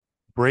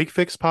Break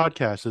Fix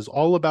Podcast is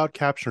all about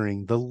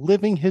capturing the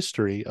living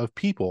history of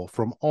people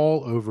from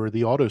all over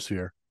the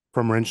autosphere,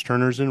 from wrench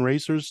turners and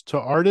racers to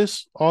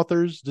artists,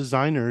 authors,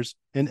 designers,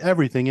 and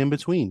everything in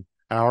between.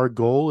 Our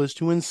goal is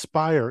to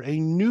inspire a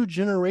new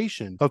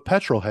generation of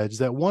petrol heads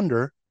that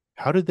wonder,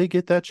 how did they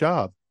get that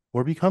job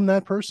or become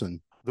that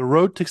person? The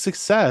road to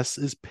success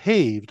is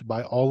paved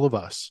by all of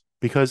us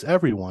because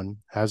everyone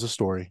has a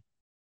story.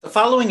 The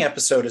following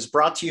episode is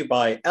brought to you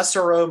by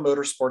SRO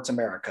Motorsports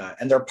America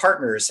and their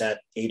partners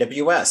at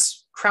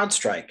AWS,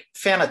 CrowdStrike,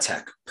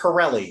 Fanatec,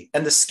 Pirelli,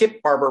 and the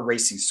Skip Barber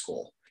Racing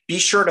School. Be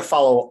sure to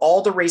follow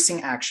all the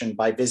racing action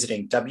by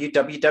visiting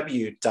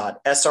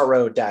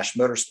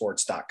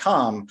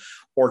www.sro-motorsports.com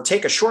or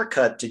take a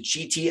shortcut to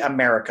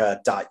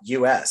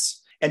gtamerica.us.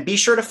 And be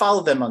sure to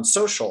follow them on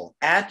social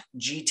at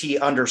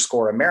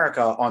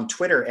GT_America on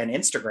Twitter and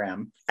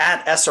Instagram,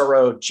 at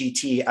SRO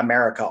GT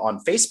America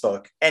on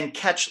Facebook, and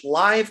catch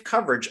live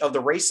coverage of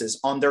the races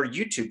on their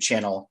YouTube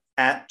channel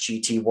at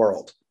GT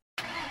World.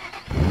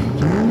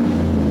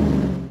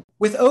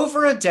 With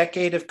over a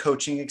decade of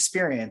coaching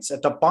experience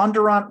at the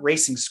Bondurant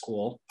Racing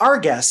School, our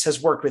guest has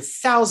worked with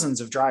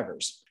thousands of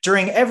drivers.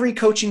 During every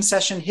coaching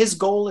session, his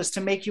goal is to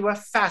make you a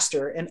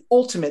faster and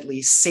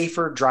ultimately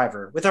safer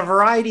driver with a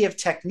variety of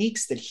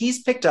techniques that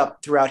he's picked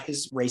up throughout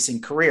his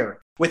racing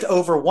career. With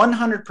over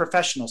 100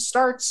 professional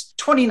starts,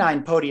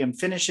 29 podium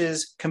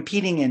finishes,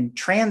 competing in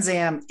Trans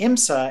Am,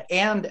 IMSA,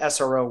 and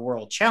SRO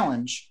World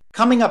Challenge,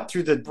 coming up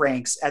through the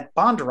ranks at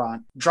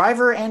Bondurant,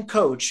 driver and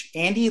coach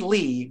Andy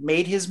Lee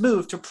made his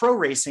move to pro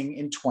racing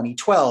in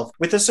 2012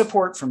 with the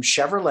support from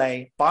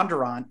Chevrolet,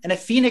 Bondurant, and a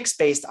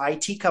Phoenix-based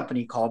IT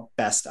company called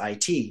Best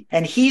IT.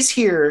 And he's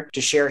here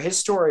to share his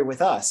story with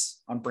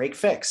us on Break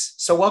Fix.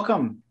 So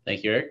welcome.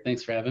 Thank you, Eric.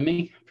 Thanks for having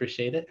me.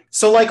 Appreciate it.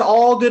 So like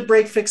all good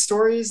Break Fix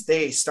stories,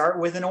 they start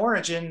with an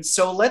origin.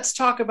 So let's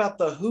talk about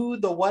the who,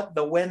 the what,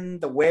 the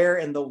when, the where,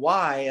 and the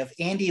why of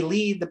Andy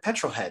Lee, the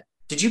petrolhead.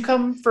 Did you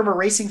come from a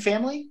racing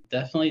family?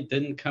 Definitely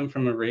didn't come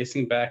from a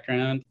racing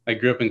background. I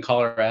grew up in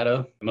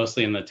Colorado,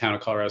 mostly in the town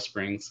of Colorado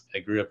Springs. I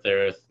grew up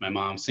there with my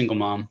mom, single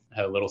mom,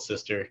 had a little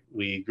sister.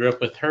 We grew up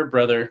with her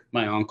brother,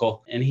 my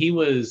uncle, and he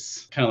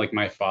was kind of like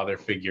my father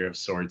figure of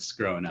sorts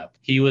growing up.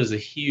 He was a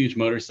huge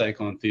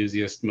motorcycle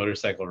enthusiast,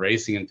 motorcycle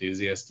racing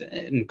enthusiast,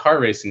 and car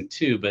racing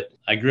too. But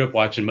I grew up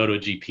watching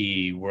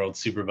MotoGP, World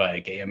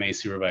Superbike, AMA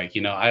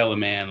Superbike, Isle of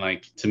Man.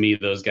 Like, to me,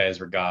 those guys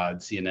were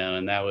gods,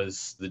 and that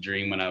was the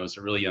dream when I was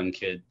a really young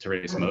kid to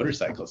race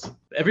motorcycles.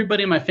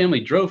 Everybody in my family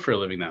drove for a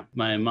living though.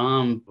 My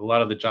mom, a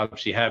lot of the jobs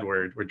she had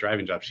were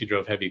driving jobs. She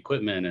drove heavy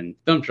equipment and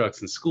dump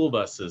trucks and school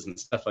buses and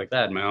stuff like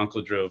that. My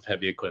uncle drove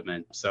heavy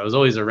equipment. So I was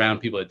always around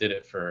people that did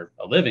it for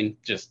a living,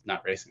 just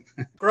not racing.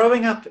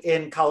 Growing up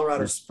in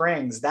Colorado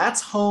Springs,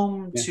 that's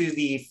home to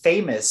the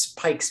famous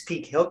Pikes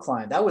Peak hill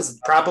climb. That was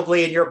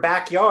probably in your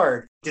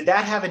backyard. Did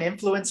that have an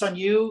influence on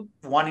you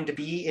wanting to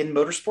be in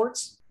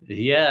motorsports?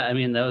 Yeah,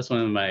 that was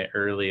one of my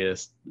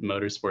earliest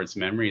motorsports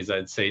memories.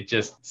 I'd say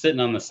just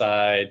sitting on the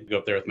side, go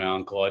up there with my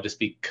uncle. I'd just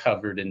be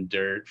covered in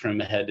dirt from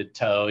head to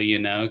toe,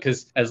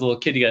 because as a little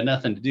kid, you got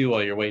nothing to do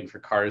while you're waiting for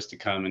cars to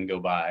come and go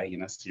by,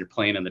 so you're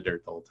playing in the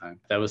dirt the whole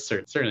time. That was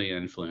certainly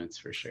an influence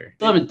for sure.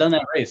 Still haven't done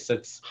that race.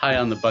 That's high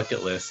on the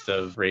bucket list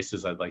of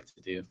races I'd like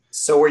to do.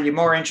 So were you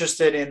more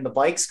interested in the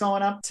bikes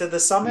going up to the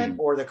summit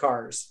or the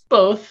cars?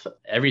 Both.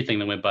 Everything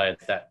that went by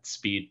at that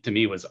speed to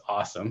me was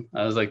awesome.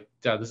 I was like,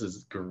 God, this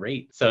is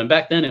great. So, and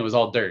back then it was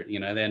all dirt, they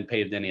hadn't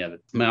paved any of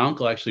it. My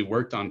uncle actually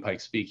worked on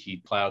Pikes Peak. He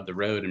plowed the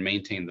road and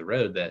maintained the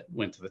road that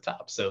went to the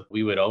top. So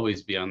we would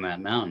always be on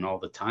that mountain all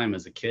the time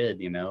as a kid,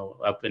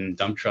 up in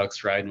dump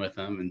trucks riding with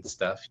them and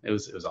stuff. It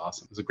was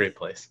awesome. It was a great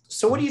place.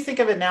 So what do you think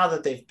of it now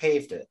that they've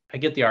paved it? I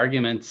get the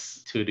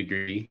arguments to a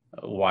degree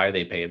why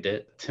they paved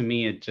it. To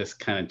me, it just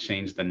kind of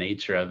changed the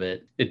nature of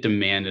it. It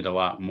demanded a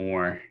lot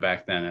more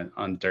back then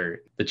on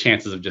dirt. The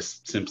chances of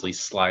just simply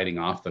sliding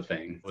off the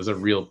thing was a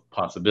real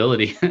possibility.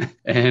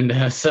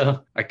 And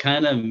so I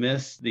kind of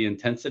miss the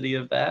intensity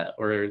of that,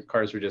 where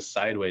cars were just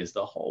sideways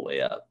the whole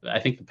way up. I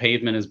think the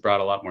pavement has brought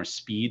a lot more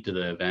speed to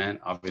the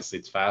event. Obviously,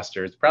 it's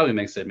faster. It probably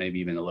makes it maybe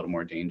even a little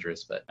more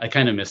dangerous, but I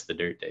kind of miss the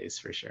dirt days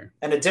for sure.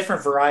 And a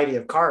different variety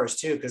of cars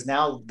too, because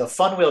now the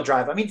front wheel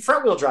drive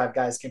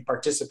guys can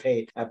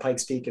participate at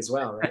Pikes Peak as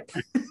well, right?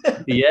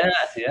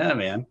 Yeah,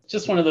 man.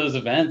 Just one of those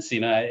events,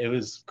 it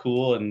was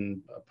cool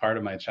and a part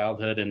of my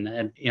childhood. And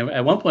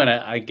at one point,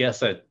 I guess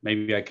that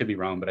maybe I could be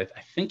wrong, but I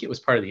think it was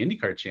part of the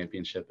IndyCar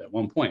Championship at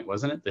one point,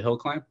 wasn't it? The hill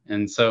climb.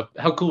 And so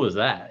how cool was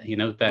that?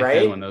 Back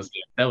then when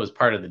that was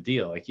part of the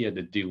deal. Like, you had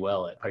to do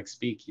well at Pikes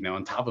Peak,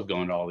 on top of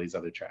going to all these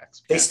other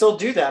tracks. They still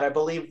do that. I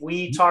believe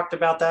we talked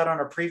about that on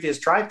a previous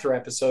drive-through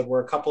episode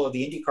where a couple of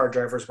the IndyCar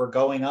drivers were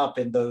going up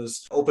in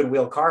those open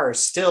wheel cars.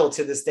 Still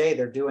to this day,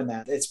 they're doing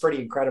that. It's pretty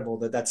incredible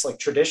that's like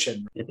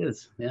tradition. It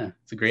is. Yeah.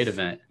 It's a great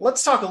event.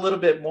 Let's talk a little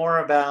bit more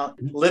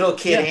about little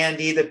kid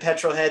Andy, the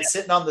petrolhead,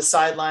 sitting on the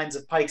sidelines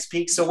of Pikes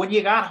Peak. So when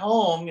you got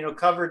home,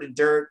 covered in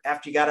dirt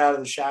after you got out of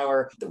the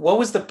shower, what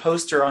was the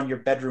poster on your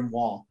bedroom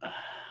wall?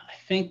 I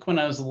think when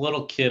I was a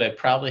little kid, I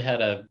probably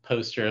had a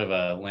poster of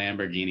a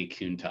Lamborghini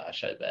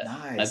Countach, I bet.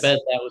 I Nice. bet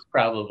that was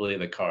probably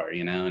the car,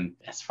 you know? And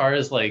as far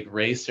as like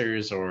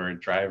racers or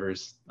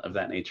drivers of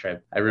that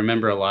nature, I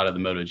remember a lot of the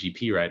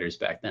MotoGP riders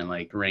back then,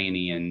 like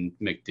Rainey and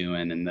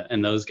McDoohan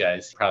and those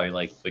guys, probably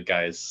like the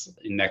guys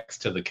next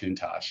to the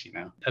Countach, you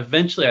know?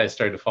 Eventually, I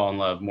started to fall in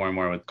love more and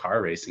more with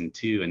car racing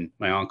too. And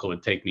my uncle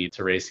would take me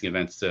to racing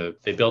events.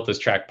 They built this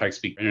track, Pikes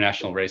Peak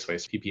International Raceway,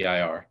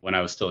 PPIR, when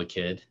I was still a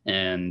kid.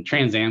 And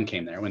Trans Am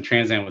came there when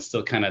Trans Am was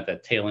still kind of at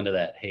the tail end of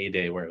that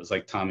heyday where it was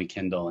like Tommy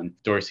Kendall and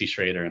Dorsey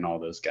Schrader and all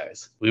those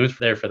guys. We went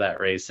there for that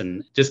race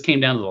and just came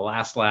down to the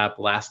last lap,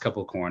 last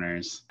couple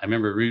corners. I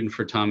remember rooting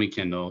for Tommy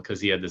Kendall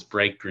because he had this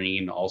bright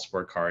green all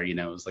sport car, you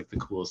know, it was like the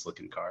coolest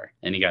looking car.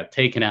 And he got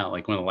taken out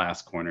like one of the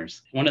last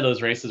corners. One of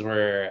those races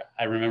where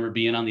I remember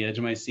being on the edge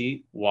of my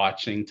seat,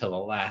 watching till the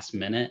last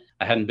minute.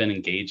 I hadn't been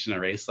engaged in a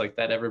race like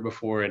that ever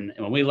before. And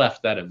when we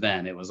left that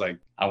event, it was like,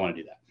 I want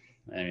to do that.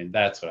 I mean,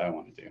 that's what I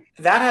want to do.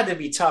 That had to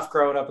be tough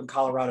growing up in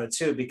Colorado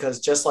too, because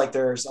just like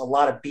there's a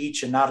lot of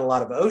beach and not a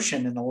lot of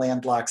ocean in a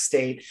landlocked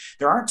state,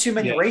 there aren't too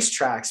many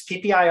racetracks.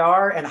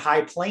 PPIR and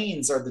High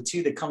Plains are the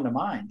two that come to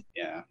mind.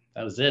 Yeah.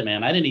 That was it,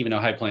 man. I didn't even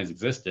know High Plains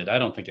existed. I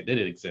don't think it did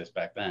exist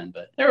back then,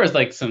 but there was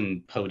like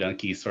some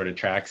podunky sort of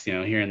tracks, you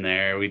know, here and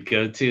there we'd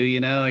go to, you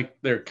know, like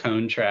they're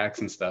cone tracks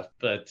and stuff.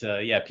 But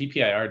yeah,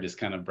 PPIR just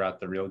kind of brought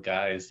the real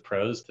guys,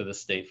 pros to the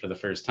state for the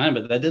first time,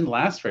 but that didn't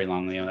last very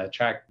long. You know, that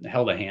track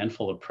held a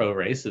handful of pro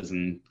races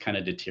and kind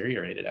of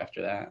deteriorated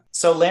after that.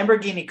 So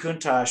Lamborghini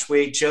Countach,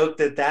 we joke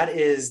that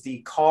is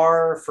the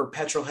car for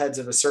petrol heads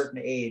of a certain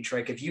age,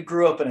 right? If you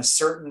grew up in a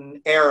certain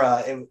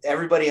era,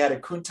 everybody had a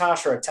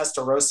Countach or a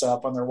Testarossa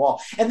up on their wall.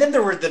 And then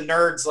there were the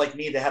nerds like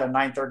me that had a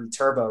 930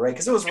 turbo, right?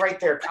 Because it was right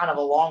there kind of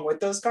along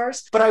with those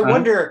cars. But I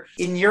wonder,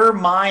 in your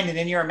mind and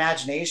in your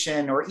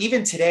imagination, or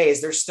even today,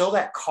 is there still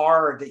that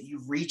car that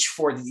you reach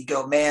for that you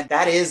go, man,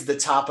 that is the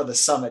top of the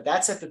summit.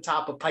 That's at the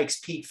top of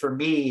Pikes Peak for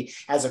me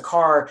as a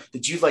car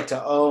that you'd like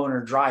to own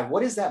or drive.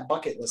 What is that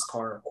bucket list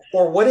car?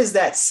 Or what is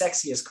that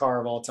sexiest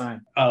car of all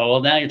time? Oh,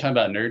 well, now you're talking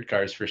about nerd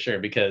cars for sure,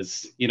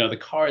 because, you know, the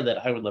car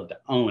that I would love to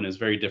own is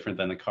very different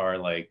than the car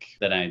like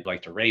that I'd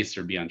like to race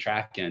or be on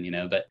track in, you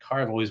know. But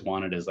car I've always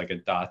wanted is like a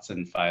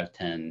Datsun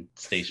 510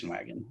 station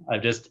wagon.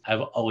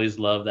 I've always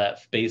loved that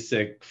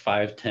basic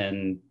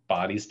 510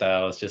 body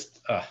style. It's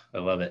just, I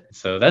love it.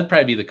 So that'd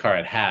probably be the car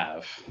I'd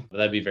have, but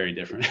that'd be very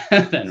different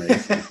than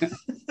racing.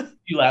 A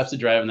few laps of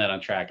driving that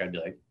on track, I'd be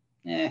like,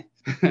 eh.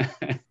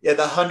 Yeah,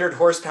 the 100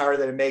 horsepower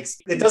that it makes,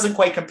 it doesn't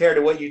quite compare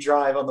to what you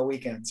drive on the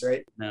weekends,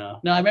 right?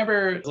 No, I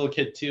remember as a little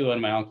kid too, one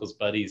of my uncle's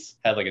buddies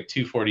had like a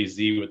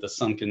 240Z with the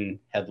sunken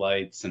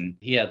headlights, and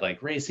he had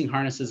like racing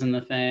harnesses in the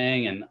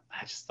thing, and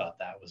I just thought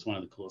that was one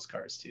of the coolest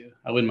cars too.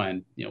 I wouldn't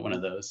mind, you know, one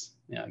of those.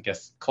 Yeah, I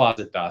guess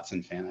closet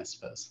Datsun fan, I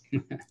suppose.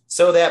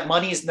 So that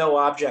money's no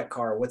object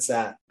car, what's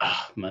that?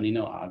 Money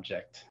no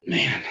object,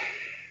 man.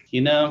 You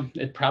know,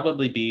 it'd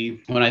probably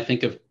be when I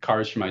think of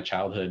cars from my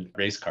childhood,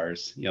 race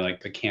cars, you know, like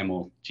the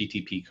Camel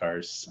GTP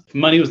cars. If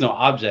money was no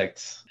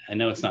object, I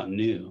know it's not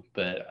new,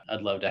 but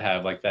I'd love to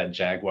have like that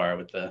Jaguar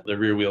with the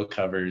rear wheel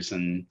covers,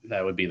 and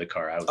that would be the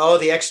car I would. Oh,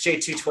 the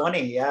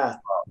XJ220, yeah.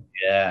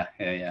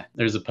 Yeah.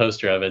 There's a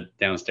poster of it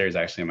downstairs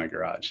actually in my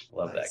garage.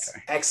 Love that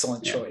car.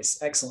 Excellent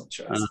choice.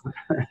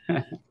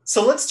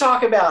 So let's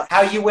talk about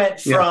how you went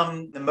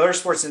from the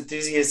motorsports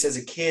enthusiast as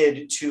a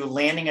kid to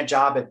landing a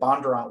job at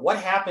Bondurant. What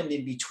happened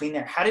in between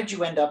there? How did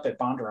you end up at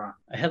Bondurant?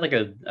 I had like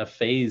a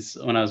phase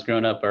when I was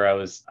growing up where I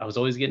was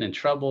always getting in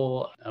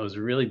trouble. I was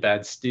a really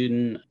bad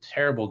student,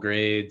 terrible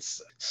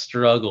grades,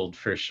 struggled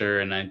for sure.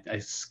 And I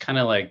kind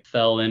of like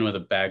fell in with a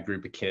bad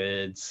group of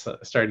kids.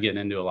 I started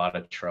getting into a lot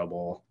of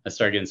trouble. I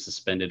started getting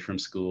suspended from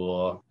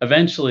school,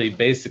 eventually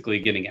basically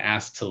getting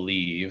asked to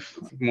leave,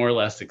 more or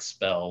less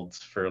expelled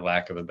for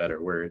lack of a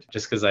better word,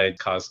 just because I had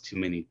caused too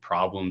many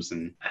problems.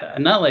 And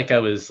not like I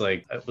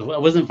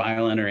wasn't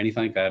violent or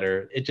anything like that,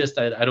 or it just,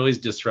 I'd always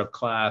disrupt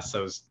class. I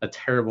was a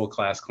terrible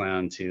class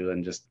clown too,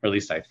 and just, or at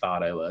least I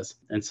thought I was.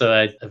 And so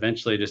I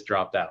eventually just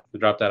dropped out. I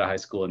dropped out of high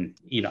school, and,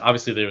 you know,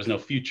 obviously there was no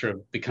future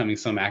of becoming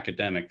some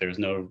academic. There was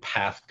no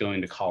path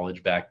going to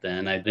college back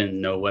then. I didn't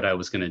know what I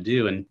was going to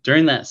do. And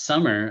during that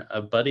summer,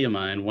 a buddy of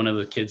mine, one of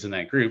the kids in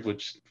that group,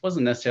 which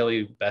wasn't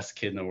necessarily the best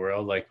kid in the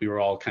world, like we were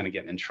all kind of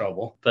getting in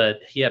trouble, but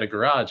he had a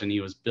garage and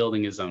he was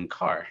building his own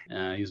car.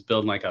 He was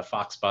building like a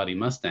Fox body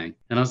Mustang.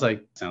 And I was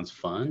like, sounds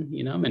fun.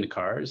 You know, I'm into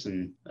cars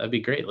and that'd be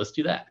great. Let's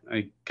do that.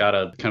 I got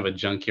a kind of a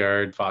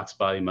junkyard Fox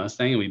body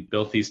Mustang, and we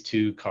built these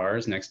two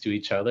cars next to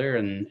each other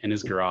and in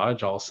his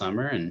garage all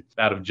summer, and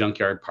out of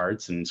junkyard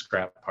parts and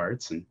scrap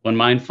parts. And when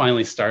mine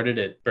finally started,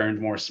 it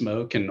burned more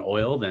smoke and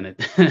oil than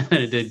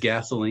it did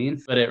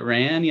gasoline, but it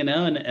ran, you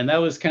know, and that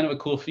was kind of a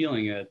cool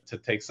feeling to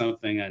take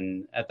something.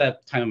 And at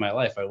that time in my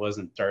life, I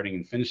wasn't starting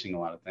and finishing a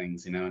lot of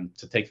things, you know, and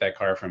to take that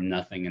car from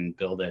nothing and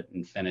build it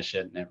and finish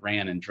it. And it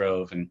ran and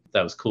drove, and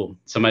that was cool.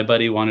 So my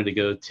buddy wanted to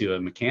go to a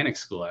mechanic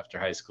school after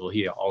high school.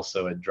 He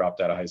also had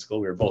dropped out of high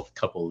school. We were both a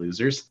couple of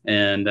losers.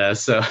 And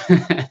so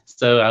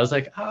so I was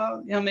like,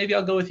 oh, maybe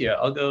I'll go with you.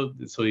 I'll go.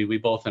 So we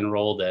both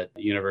enrolled at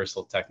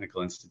Universal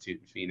Technical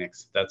Institute in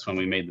Phoenix. That's when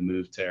we made the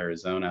move to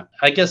Arizona.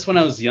 I guess when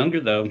I was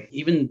younger, though,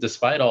 even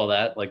despite all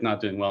that, like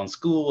not doing well in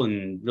school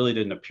and really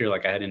didn't appear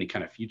like I had any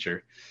kind of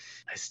future,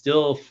 I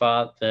still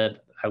thought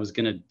that I was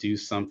going to do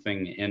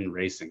something in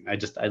racing.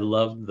 I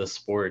loved the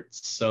sport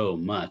so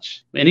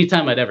much.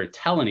 Anytime I'd ever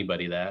tell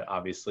anybody that,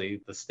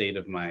 obviously the state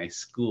of my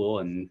school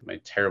and my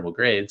terrible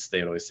grades,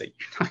 they'd always say,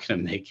 you're not going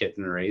to make it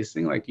in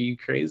racing. Like, are you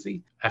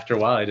crazy? After a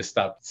while, I just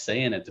stopped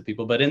saying it to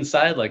people. But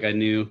inside, like, I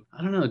knew,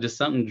 I don't know, just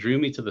something drew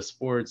me to the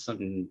sport.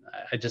 Something,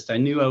 I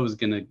knew I was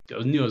going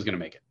to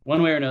make it.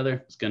 One way or another,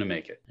 I was going to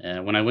make it.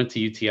 And when I went to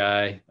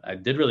UTI, I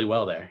did really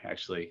well there,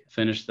 actually.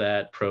 Finished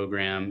that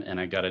program, and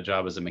I got a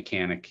job as a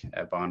mechanic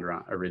at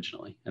Bondurant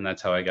originally. And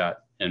that's how I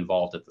got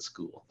involved at the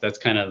school. That's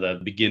kind of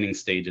the beginning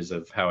stages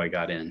of how I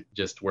got in,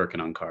 just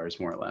working on cars,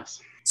 more or less.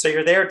 So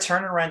you're there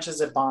turning wrenches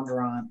at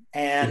Bondurant,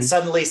 and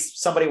suddenly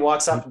somebody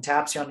walks up and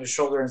taps you on your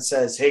shoulder and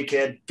says, hey,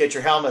 kid, get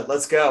your helmet.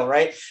 Let's go,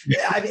 right?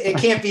 I mean, it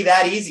can't be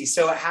that easy.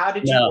 So how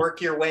did you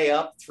work your way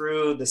up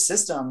through the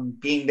system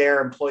being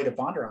there employed at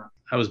Bondurant?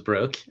 I was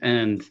broke.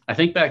 And I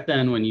think back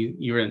then when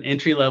you were an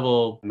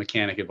entry-level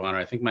mechanic at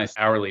Bondurant, I think my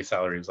hourly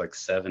salary was like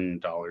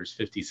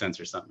 $7.50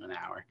 or something an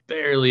hour.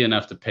 Barely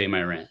enough to pay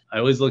my rent. I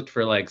always looked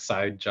for like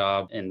side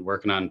job and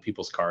working on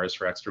people's cars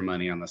for extra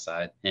money on the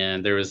side.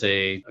 And there was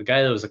a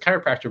guy that was a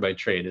chiropractor by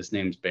trade. His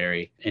name's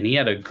Barry. And he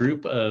had a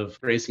group of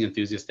racing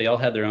enthusiasts. They all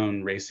had their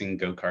own racing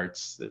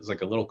go-karts. It was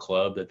like a little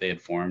club that they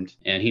had formed.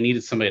 And he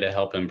needed somebody to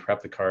help him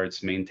prep the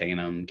carts, maintain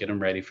them, get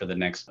them ready for the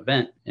next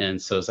event.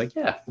 And so it's like,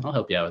 yeah, I'll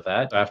help you out with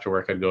that. After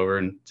work, I'd go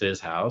over to his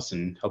house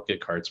and help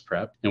get carts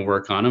prepped and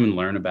work on them and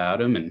learn about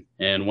them.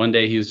 And one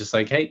day he was just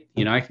like, hey,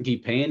 I can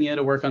keep paying you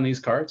to work on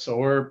these carts,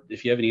 or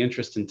if you have any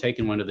interest in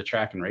taking one to the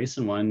track and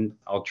racing one,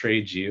 I'll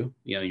trade you,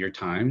 your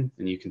time,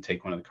 and you can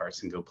take one of the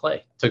carts and go play.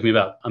 It took me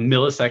about a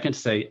millisecond to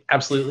say,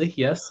 absolutely,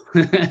 yes.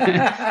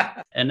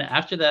 And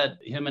after that,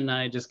 him and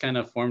I just kind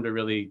of formed a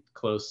really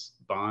close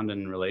bond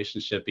and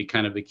relationship. He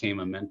kind of became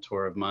a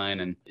mentor of mine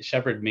and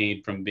shepherded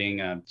me from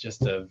being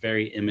just a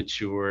very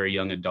immature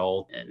young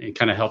adult, and it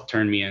kind of helped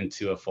turn me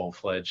into a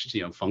full-fledged,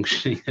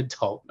 functioning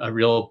adult, a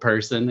real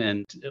person.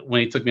 And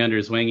when he took me under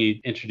his wing,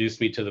 he introduced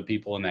me to the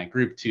people in that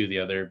group too, the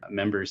other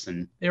members,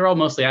 and they were all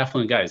mostly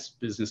affluent guys,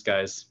 business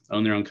guys,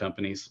 own their own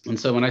companies. And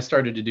so when I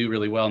started to do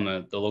really well in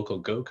the local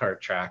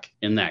go-kart track,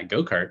 in that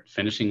go-kart,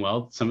 finishing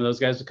well, some of those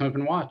guys would come up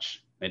and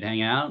watch. They'd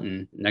hang out,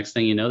 and next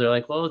thing you know, they're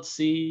like, well, let's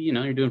see,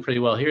 you're doing pretty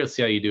well here. Let's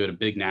see how you do at a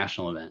big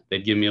national event.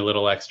 They'd give me a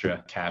little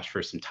extra cash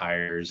for some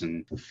tires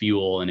and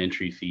fuel and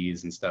entry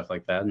fees and stuff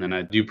like that. And then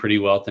I'd do pretty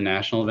well at the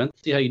national event,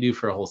 see how you do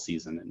for a whole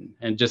season,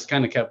 and just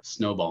kind of kept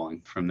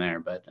snowballing from there.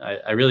 But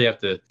I really have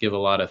to give a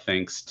lot of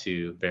thanks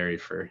to Barry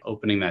for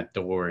opening that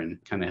door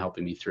and kind of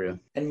helping me through.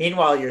 And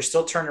meanwhile, you're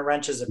still turning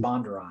wrenches at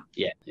Bondurant.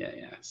 Yeah.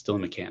 Still a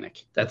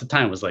mechanic. At the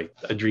time, it was like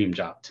a dream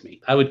job to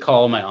me. I would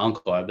call my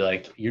uncle. I'd be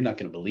like, you're not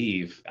going to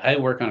believe I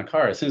work on a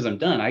car. As soon as I'm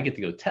done, I get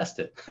to go test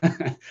it.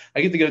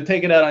 I get to go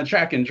take it out on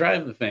track and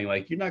drive the thing.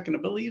 Like, you're not going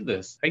to believe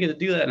this. I get to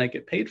do that and I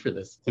get paid for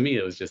this. To me,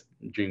 it was just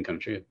a dream come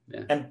true.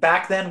 Yeah. And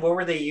back then, what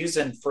were they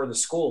using for the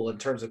school in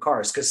terms of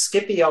cars? Because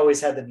Skippy always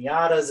had the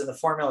Miatas and the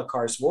Formula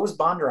cars. What was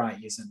Bondurant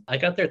using? I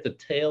got there at the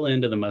tail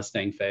end of the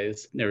Mustang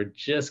phase. They were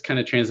just kind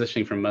of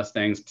transitioning from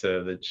Mustangs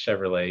to the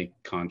Chevrolet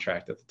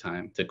contract at the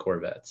time to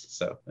Corvettes.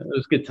 So it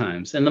was good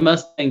times. And the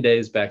Mustang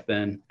days back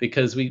then,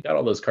 because we got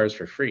all those cars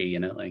for free,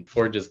 like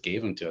Ford just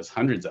gave them to us,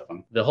 hundreds of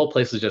them. The whole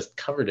place was just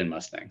covered in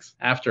Mustangs.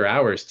 After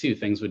hours, too,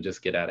 things would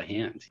just get out of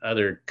hand.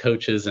 Other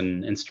coaches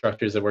and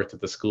instructors that worked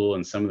at the school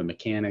and some of the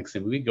mechanics,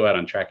 and we'd go out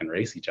on track and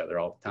race each other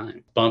all the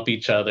time, bump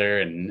each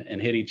other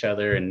and hit each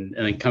other, and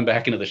then come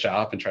back into the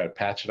shop and try to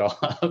patch it all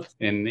up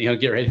and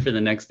get ready for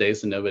the next day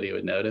so nobody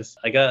would notice.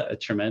 I got a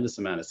tremendous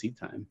amount of seat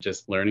time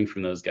just learning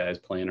from those guys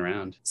playing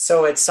around.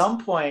 So at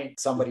some point,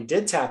 somebody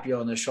did tap you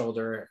on the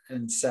shoulder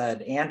and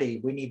said, Andy,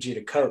 we need you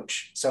to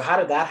coach. So how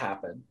did that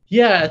happen?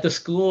 Yeah, at the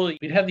school,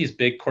 we'd have these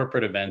big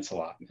corporate events a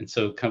lot. And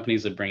so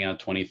companies would bring out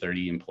 20,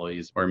 30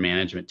 employees or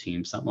management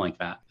team, something like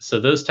that.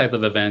 So those type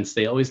of events,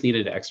 they always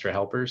needed extra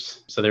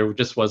helpers. So there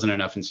just wasn't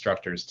enough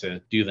instructors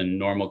to do the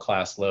normal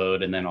class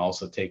load and then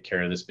also take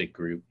care of this big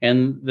group.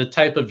 And the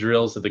type of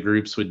drills that the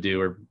groups would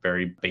do are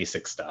very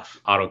basic stuff,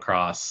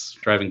 autocross,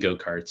 driving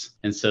go-karts.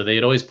 And so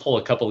they'd always pull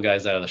a couple of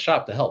guys out of the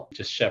shop to help,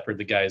 just shepherd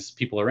the guys,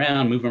 people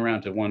around, move them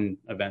around to one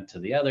event to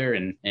the other,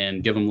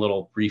 and give them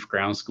little brief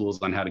ground schools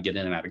on how to get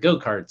in and out of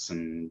go-karts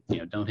and,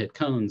 don't hit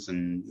cones.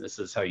 And this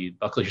is how you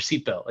buckle your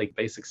seatbelt, like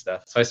basic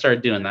stuff. So I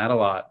started doing that a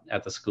lot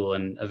at the school.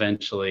 And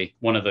eventually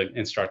one of the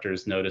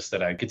instructors noticed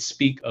that I could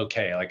speak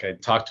okay. Like I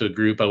talked to a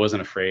group. I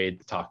wasn't afraid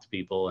to talk to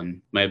people,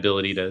 and my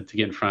ability to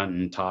get in front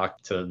and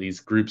talk to these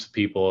groups of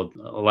people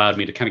allowed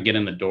me to kind of get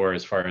in the door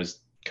as far as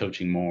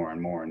coaching more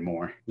and more and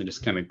more. It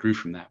just kind of grew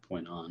from that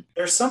point on.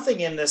 There's something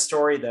in this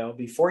story, though,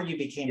 before you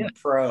became a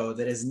pro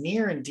that is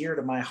near and dear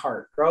to my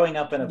heart. Growing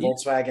up in a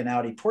Volkswagen,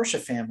 Audi, Porsche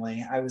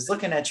family, I was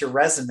looking at your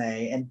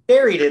resume, and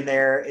buried in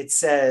there, it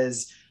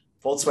says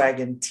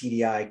Volkswagen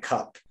TDI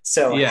Cup.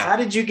 So how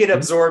did you get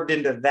absorbed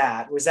into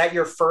that? Was that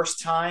your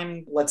first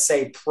time, let's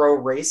say, pro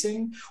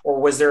racing, or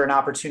was there an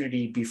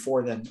opportunity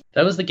before then?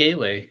 That was the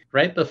gateway.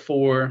 Right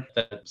before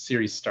that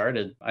series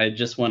started, I had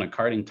just won a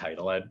karting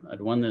title.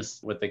 I'd won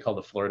this, what they call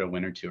the Florida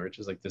Winter Tour, which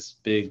is like this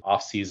big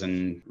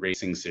off-season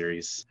racing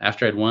series.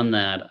 After I'd won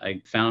that,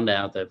 I found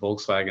out that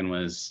Volkswagen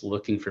was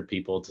looking for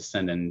people to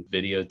send in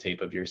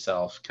videotape of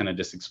yourself, kind of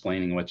just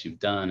explaining what you've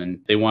done.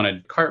 And they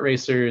wanted kart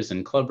racers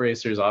and club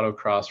racers,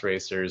 autocross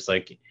racers.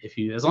 Like,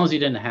 as long as you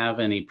didn't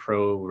have any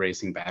pro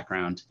racing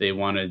background, they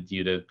wanted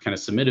you to kind of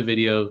submit a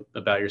video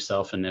about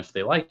yourself, and if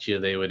they liked you,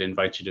 they would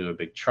invite you to a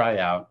big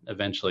tryout.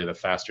 Eventually the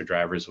faster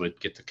drivers would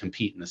get to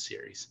compete in the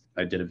series.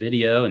 I did a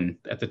video, and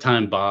at the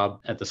time Bob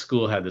at the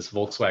school had this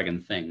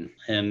Volkswagen thing,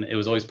 and it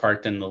was always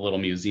parked in the little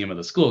museum of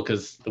the school,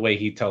 because the way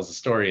he tells the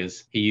story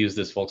is he used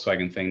this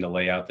Volkswagen thing to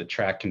lay out the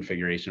track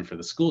configuration for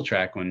the school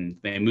track when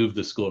they moved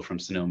the school from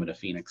Sonoma to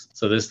Phoenix.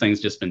 So this thing's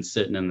just been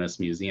sitting in this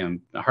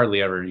museum,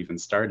 hardly ever even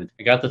started.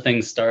 I got the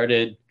thing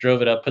started,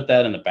 drove it up, put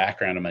that in the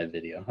background of my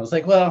video. I was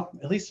like, well,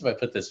 at least if I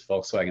put this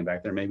Volkswagen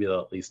back there, maybe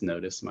they'll at least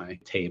notice my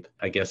tape.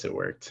 I guess it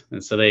worked.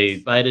 And so they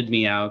invited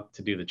me out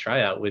to do the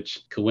tryout,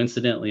 which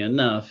coincidentally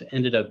enough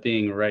ended up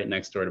being right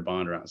next door to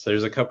Bondurant. So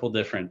there's a couple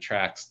different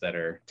tracks that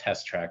are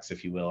test tracks,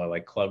 if you will, or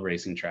like club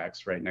racing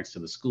tracks right next to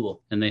the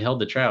school. And they held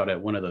the tryout at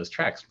one of those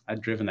tracks.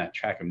 I'd driven that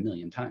track a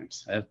million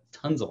times. I have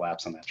tons of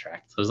laps on that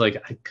track. So it was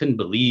like, I couldn't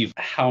believe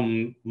how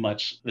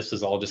much this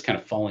was all just kind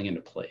of falling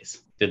into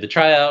place. Did the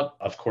tryout,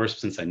 of course,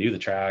 since I knew the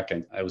track,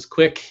 and I was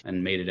quick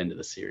and made it into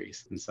the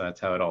series. And so that's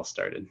how it all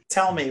started.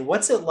 Tell me,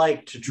 what's it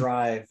like to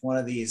drive one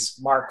of these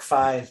Mark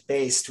V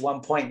based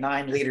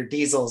 1.9 liter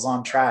diesels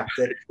on track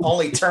that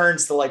only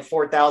turns to like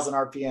 4,000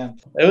 RPM?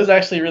 It was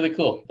actually really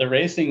cool. The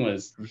racing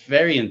was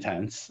very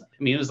intense.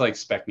 I mean, it was like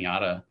Spec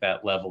Miata,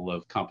 that level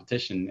of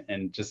competition,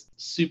 and just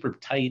super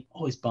tight,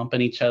 always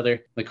bumping each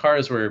other. The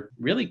cars were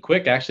really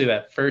quick. Actually,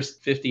 that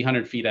first 50,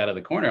 100 feet out of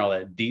the corner, all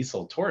that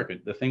diesel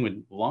torque, the thing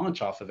would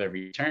launch off of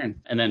every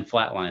turn, and then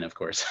flatline, of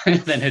course.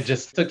 Then it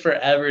just took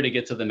forever to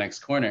get to the next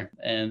corner,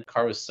 and the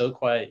car was so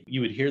quiet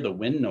you would hear the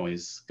wind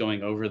noise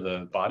going over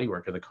the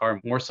bodywork of the car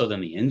more so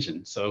than the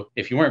engine. So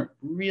if you weren't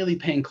really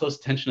paying close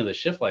attention to the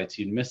shift lights,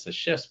 you'd miss the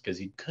shifts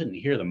because you couldn't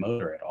hear the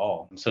motor at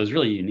all. So it was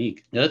really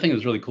unique. The other thing that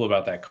was really cool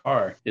about that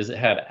car is it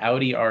had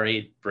Audi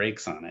R8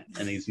 brakes on it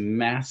and these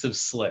massive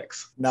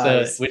slicks.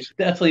 Nice. So, which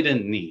definitely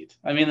didn't need.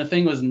 I mean, the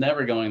thing was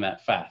never going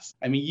that fast.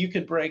 I mean, you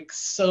could brake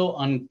so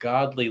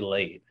ungodly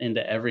late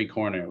into every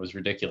corner. It was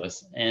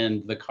ridiculous.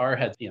 And the car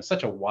had,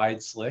 such a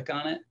wide slick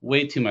on it,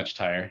 way too much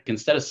tire.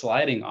 Instead of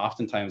sliding,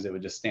 oftentimes it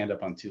would just stand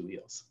up on two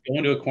wheels. Go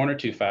into a corner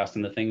too fast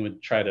and the thing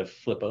would try to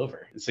flip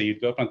over. And so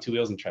you'd go up on two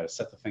wheels and try to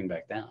set the thing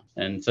back down.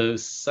 And so it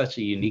was such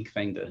a unique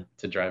thing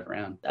to drive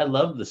around. I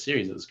loved the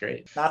series. It was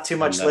great. Not too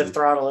much lift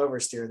throttle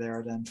oversteer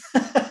there then.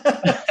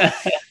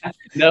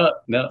 No,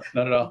 not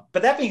at all.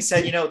 But that being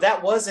said,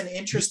 that was an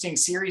interesting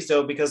series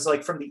though, because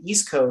like from the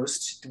East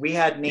Coast, we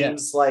had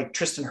names like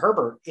Tristan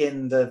Herbert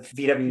in the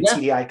VW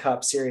TDI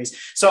Cup series.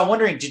 So I'm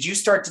wondering, did you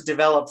start to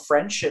develop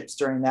friendships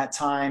during that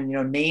time?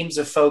 Names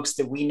of folks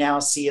that we now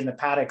see in the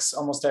paddocks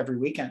almost every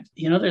weekend.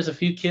 There's a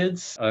few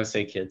kids. I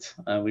say kids.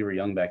 We were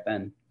young back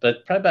then.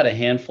 But probably about a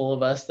handful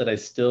of us that I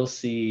still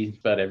see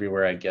about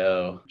everywhere I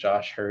go.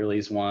 Josh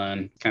Hurley's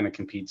one, kind of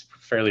competes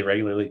fairly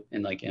regularly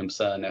in like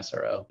IMSA and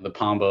SRO. The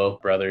Pombo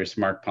brothers,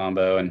 Mark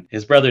Pombo, and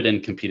his brother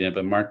didn't compete in it,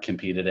 but Mark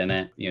competed in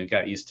it.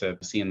 Got used to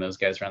seeing those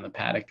guys around the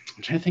paddock.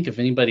 I'm trying to think of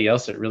anybody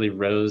else that really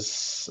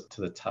rose to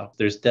the top.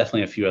 There's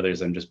definitely a few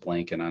others. I'm just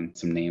blanking on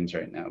some names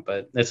right now,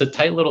 but it's a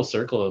tight little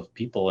circle of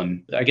people.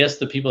 And I guess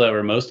the people that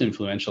were most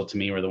influential to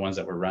me were the ones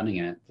that were running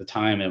it. At the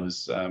time, it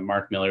was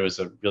Mark Miller was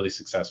a really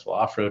successful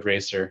off-road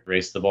racer.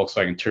 Raced the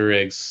Volkswagen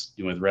Touaregs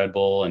with Red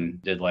Bull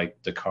and did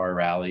like Dakar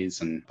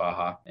rallies and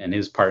Baja. And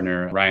his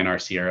partner, Ryan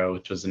Arciero,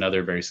 which was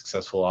another very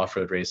successful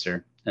off-road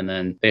racer. And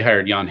then they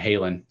hired Jan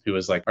Halen, who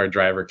was like our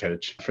driver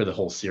coach for the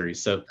whole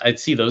series. So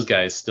I'd see those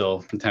guys still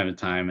from time to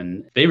time.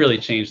 And they really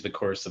changed the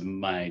course of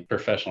my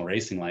professional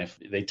racing life.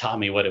 They taught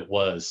me what it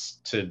was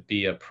to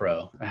be a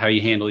pro, how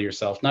you handle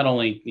yourself, not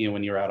only,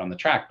 when you're out on the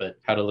track, but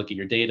how to look at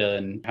your data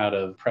and how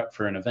to prep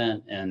for an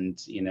event and,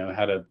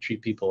 how to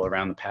treat people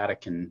around the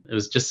paddock. And it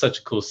was just such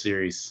a cool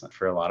series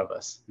for a lot of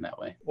us in that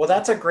way. Well,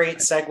 that's a great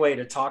segue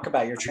to talk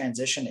about your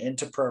transition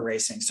into pro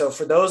racing. So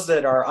for those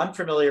that are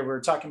unfamiliar,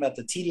 we're talking about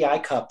the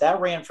TDI Cup that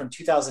ran ran from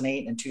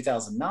 2008 and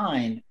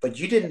 2009, but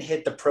you didn't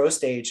hit the pro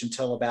stage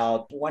until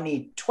about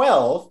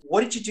 2012.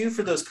 What did you do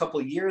for those couple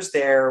of years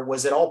there?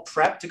 Was it all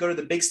prep to go to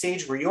the big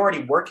stage? Were you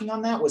already working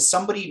on that? Was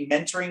somebody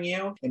mentoring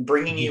you and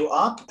bringing you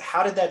up?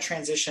 How did that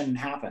transition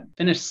happen?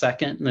 Finished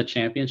second in the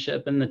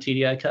championship in the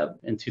TDI Cup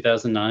in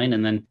 2009.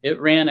 And then it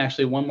ran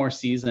actually one more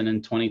season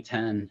in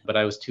 2010, but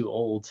I was too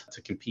old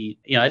to compete.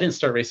 I didn't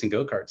start racing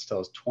go-karts till I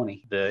was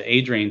 20. The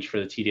age range for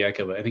the TDI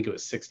Cup, I think it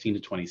was 16 to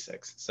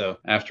 26. So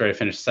after I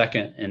finished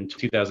second in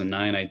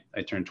 2009,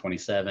 I turned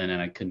 27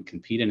 and I couldn't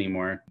compete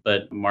anymore.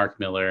 But Mark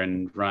Miller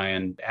and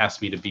Ryan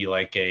asked me to be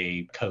like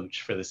a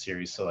coach for the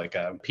series. So like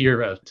a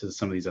peer to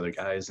some of these other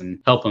guys and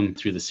help them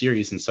through the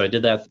series. And so I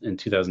did that in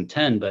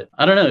 2010. But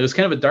I don't know, it was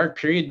kind of a dark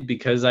period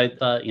because I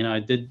thought, I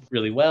did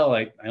really well.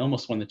 I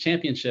almost won the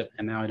championship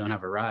and now I don't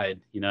have a ride.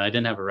 I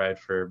didn't have a ride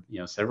for,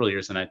 several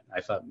years. And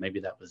I thought maybe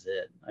that was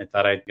it. I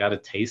thought I got a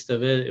taste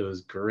of it. It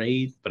was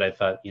great. But I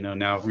thought,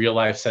 now real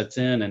life sets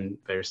in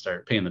and better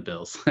start paying the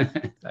bills.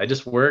 I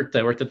just worked.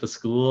 I worked at the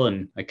school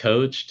and I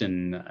coached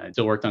and I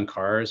still worked on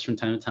cars from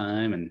time to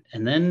time.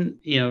 And then,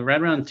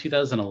 right around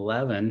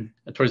 2011,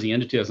 towards the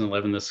end of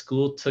 2011, the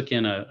school took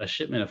in a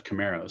shipment of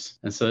Camaros.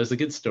 And so there's a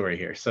good story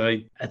here. So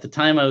at the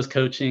time I was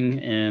coaching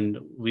and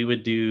we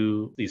would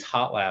do these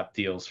hot lap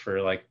deals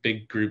for like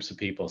big groups of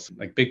people. So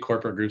like big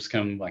corporate groups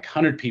come like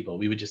 100 people.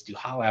 We would just do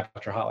hot lap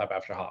after hot lap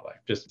after hot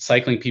lap, just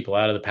cycling people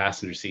out of the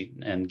passenger seat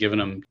and giving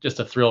them just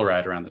a thrill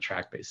ride around the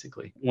track,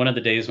 basically. One of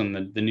the days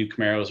when the new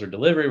Camaros were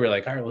delivered, we're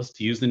like, all right, let's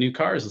use the new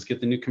cars. Let's get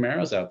the new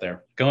Camaros out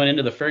there. Going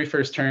into the very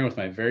first turn with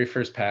my very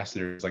first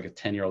passenger, it was like a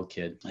 10-year-old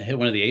kid. I hit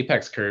one of the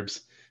apex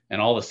curbs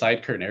and all the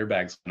side curtain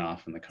airbags went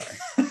off in the car.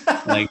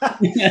 Like,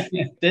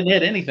 didn't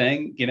hit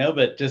anything,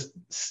 but just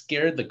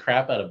scared the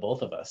crap out of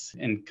both of us.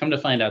 And come to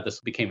find out, this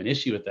became an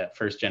issue with that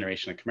first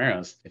generation of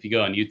Camaros. If you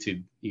go on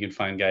YouTube, you can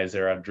find guys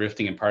that are out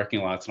drifting in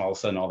parking lots and all of a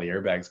sudden all the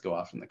airbags go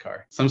off in the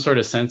car. Some sort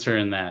of sensor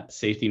in that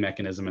safety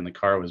mechanism in the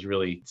car was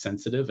really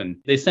sensitive. And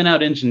they sent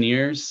out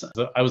engineers.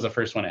 So I was the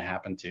first one it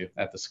happened to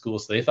at the school.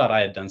 So they thought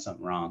I had done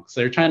something wrong.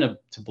 So they're trying to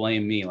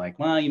blame me, like,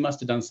 well, you must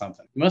have done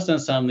something. You must have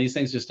done something. These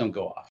things just don't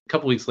go off. A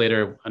couple weeks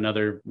later,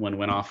 another one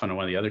went off on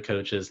one of the other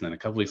coaches. And then a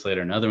couple weeks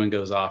later, another one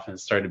goes off and it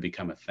started to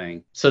become a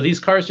thing. So these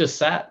cars just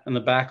sat in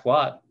the back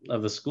lot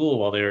of the school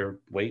while they were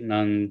waiting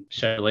on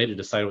Chevrolet to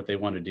decide what they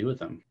want to do with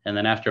them. And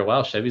then after a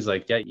while, Chevy's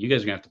like, yeah, you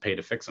guys are gonna have to pay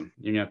to fix them.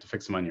 You're gonna have to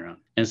fix them on your own.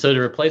 And so to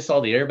replace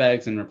all the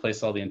airbags and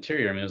replace all the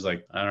interior, it was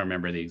like, I don't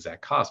remember the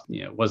exact cost.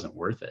 It wasn't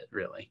worth it,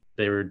 really.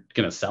 They were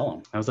gonna sell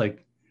them. I was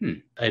like,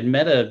 I'd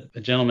met a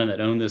gentleman that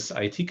owned this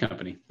IT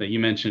company that you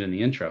mentioned in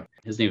the intro.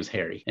 His name was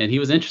Harry, and he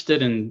was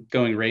interested in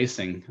going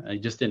racing. I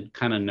just didn't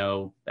kind of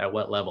know at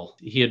what level.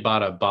 He had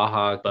bought a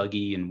Baja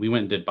buggy, and we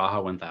went and did Baja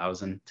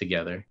 1000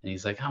 together. And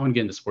he's like, I want to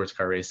get into sports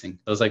car racing.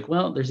 I was like,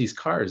 well, there's these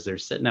cars. They're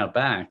sitting out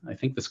back. I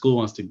think the school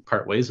wants to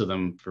part ways with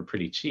them for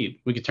pretty cheap.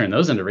 We could turn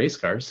those into race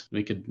cars.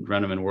 We could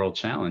run them in World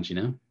Challenge,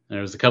 And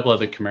there was a couple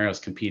other Camaros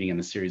competing in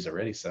the series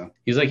already. So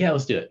he was like, yeah,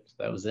 let's do it.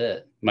 So that was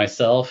it.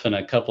 Myself and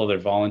a couple other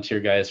volunteer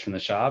guys from the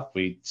shop,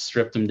 we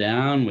stripped them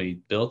down,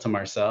 we built them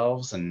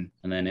ourselves, and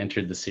then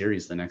entered the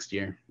series the next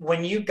year.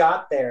 When you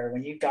got there,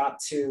 when you got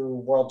to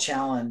World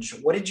Challenge,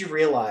 what did you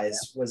realize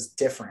was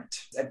different?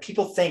 And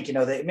people think,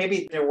 that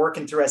maybe they're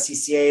working through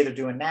SCCA, they're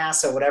doing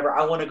NASA, whatever.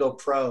 I want to go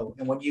pro.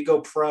 And when you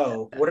go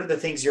pro, what are the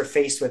things you're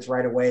faced with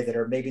right away that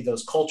are maybe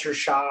those culture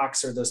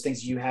shocks or those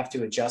things you have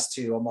to adjust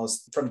to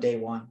almost from day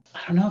one?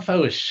 I don't know if I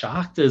was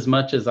shocked as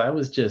much as I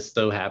was just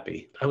so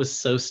happy. I was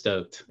so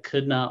stoked.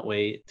 Could not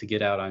wait to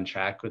get out on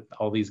track with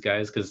all these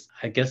guys because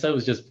I guess I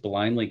was just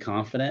blindly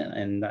confident.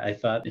 And I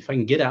thought, if I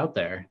can get out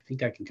there, I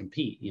think I can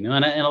compete, And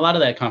a lot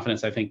of that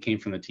confidence, I think, came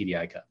from the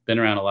TDI Cup. Been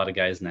around a lot of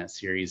guys in that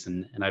series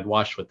and I'd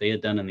watched what they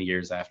had done in the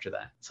years after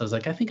that. So I was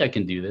like, I think I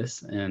can do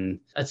this. And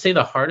I'd say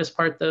the hardest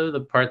part, though,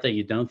 the part that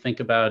you don't think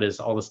about is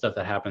all the stuff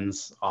that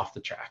happens off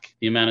the track.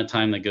 The amount of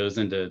time that goes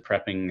into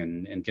prepping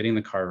and getting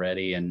the car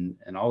ready and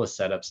all the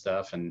setup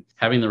stuff and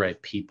having the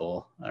right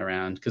people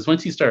around. Because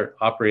once you start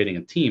operating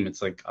a team,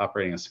 it's like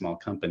operating a small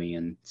company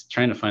and it's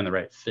trying to find the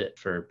right fit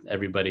for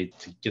everybody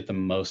to get the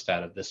most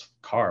out of this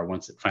car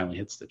once it finally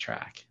hits the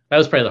track. That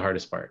was probably the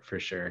hardest part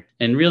for sure.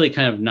 And really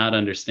kind of not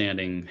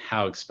understanding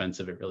how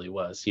expensive it really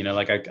was.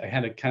 I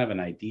had a kind of an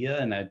idea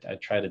and I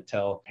tried to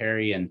tell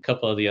Harry and a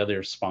couple of the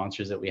other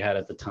sponsors that we had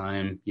at the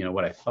time,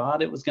 what I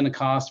thought it was going to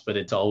cost, but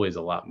it's always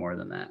a lot more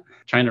than that.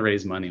 Trying to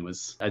raise money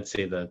was, I'd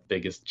say, the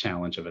biggest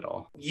challenge of it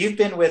all. You've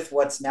been with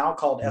what's now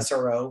called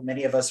SRO.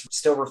 Many of us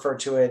still refer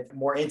to it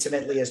more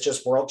intimately as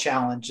just World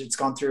Challenge. It's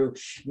gone through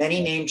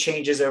many name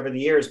changes over the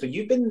years, but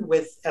you've been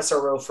with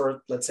SRO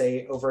for, let's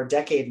say, over a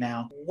decade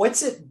now.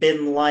 What's it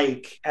been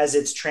like as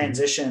it's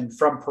transitioned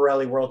from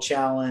Pirelli World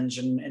Challenge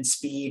and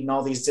speed and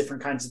all these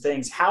different kinds of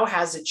things? How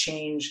has it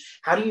changed?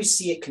 How do you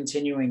see it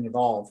continuing to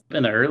evolve?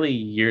 In the early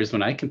years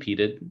when I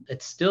competed,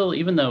 it still,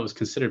 even though it was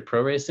considered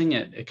pro racing,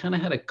 it kind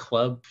of had a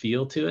club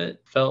feel to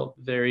it. Felt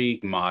very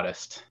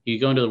modest. You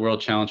go into the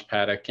World Challenge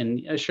paddock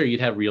and sure,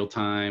 you'd have real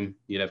time,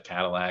 you'd have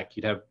Cadillac,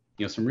 you'd have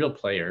some real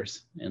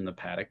players in the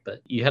paddock,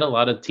 but you had a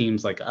lot of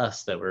teams like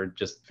us that were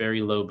just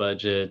very low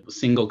budget,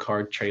 single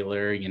car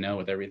trailer,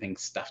 with everything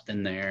stuffed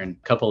in there and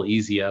a couple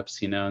easy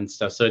ups, and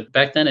stuff. So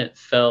back then it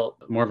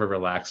felt more of a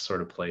relaxed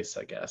sort of place,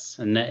 I guess.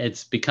 And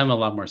it's become a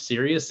lot more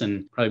serious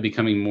and probably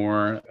becoming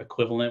more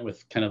equivalent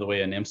with kind of the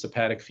way an IMSA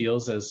paddock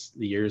feels as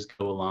the years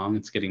go along.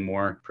 It's getting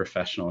more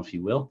professional, if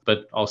you will,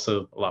 but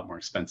also a lot more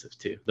expensive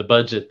too. The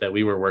budget that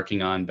we were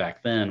working on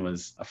back then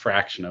was a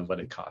fraction of what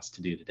it costs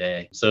to do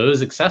today. So it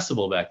was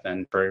accessible back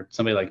then for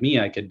somebody like me.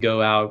 I could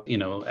go out,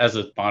 as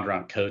a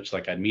Bondurant coach,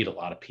 like I'd meet a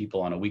lot of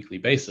people on a weekly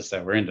basis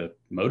that were into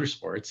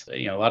motorsports.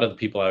 A lot of the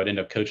people I would end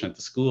up coaching at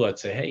the school, I'd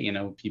say, hey,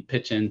 if you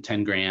pitch in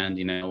 10 grand,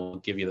 we'll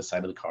give you the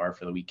side of the car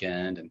for the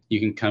weekend and you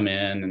can come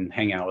in and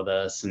hang out with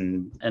us.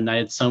 And I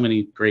had so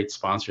many great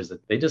sponsors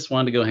that they just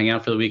wanted to go hang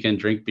out for the weekend,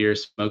 drink beer,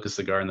 smoke a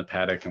cigar in the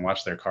paddock and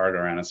watch their car go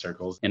around in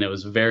circles. And it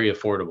was very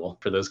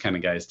affordable for those kind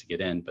of guys to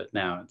get in. But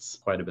now it's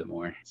quite a bit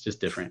more. It's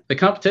just different. The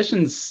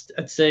competition's,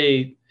 I'd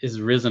say, is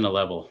risen a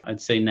level.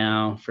 I'd say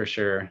now for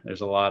sure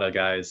there's a lot of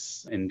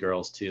guys and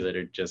girls too that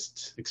are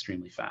just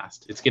extremely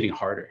fast. It's getting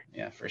harder.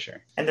 Yeah, for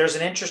sure. And there's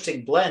an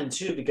interesting blend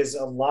too, because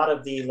a lot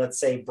of the, let's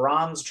say,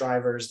 bronze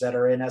drivers that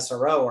are in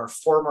SRO are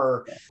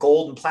former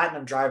gold and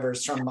platinum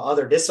drivers from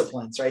other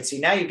disciplines, right? So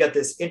now you've got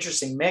this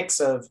interesting mix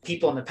of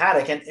people in the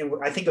paddock. And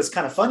I think what's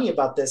kind of funny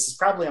about this is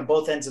probably on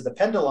both ends of the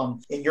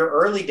pendulum. In your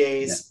early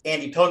days,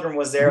 Andy Pilgrim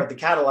was there at the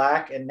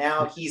Cadillac, and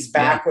now he's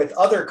back with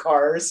other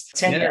cars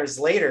 10 years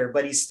later,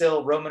 but he's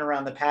still roaming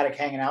around the paddock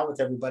hanging out with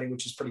everybody,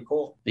 which is pretty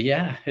cool.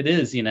 Yeah, it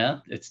is.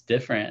 It's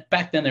different.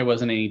 Back then there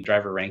wasn't any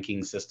driver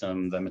ranking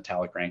system, the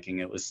metallic ranking.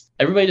 It was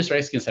everybody just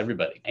raced against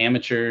everybody,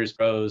 amateurs,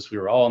 pros. We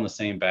were all in the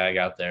same bag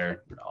out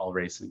there, all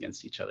racing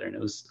against each other, and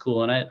it was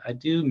cool. And I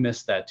do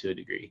miss that to a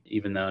degree,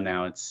 even though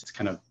now it's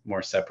kind of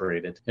more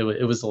separated. It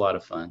was a lot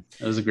of fun.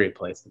 It was a great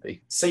place to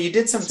be. So you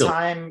did some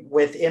time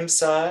with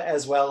IMSA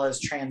as well as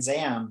Trans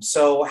Am.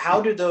 So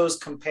how do those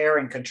compare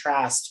and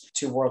contrast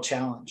to World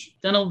Challenge?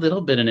 Done a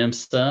little bit in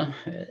IMSA.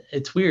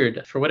 It's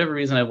weird. For whatever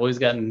reason, I've always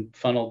gotten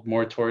funneled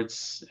more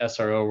towards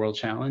SRO World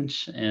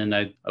Challenge. And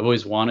I've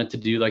always wanted to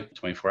do like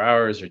 24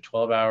 hours or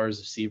 12 hours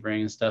of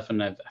Sebring and stuff.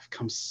 And I've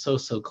come so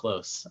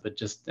close, but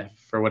just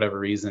for whatever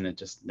reason, it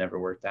just never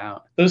worked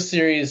out. Those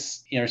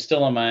series, are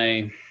still on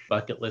my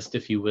bucket list,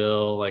 if you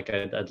will. Like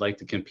I'd like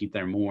to compete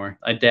there more.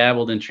 I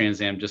dabbled in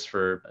Trans Am just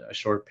for a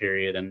short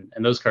period, and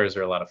those cars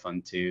are a lot of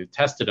fun too.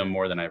 Tested them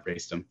more than I've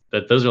raced them,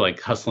 but those are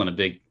like hustling a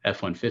big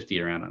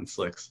F-150 around on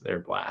slicks. They're a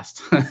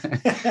blast.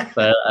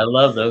 But I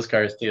love those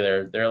cars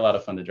too. They're a lot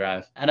of fun to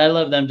drive, and I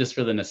love them just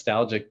for the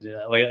nostalgic.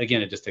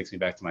 Again, it just takes me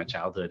back to my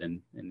childhood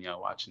and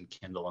watching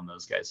Kendall and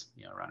those guys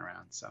run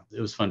around. So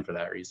it was fun for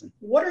that reason.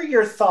 What are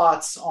your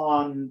thoughts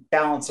on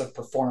balance of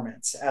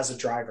performance as a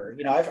driver?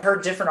 I've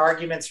heard different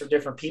arguments from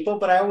different people,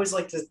 but I always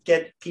like to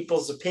get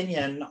people's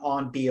opinion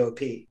on BOP.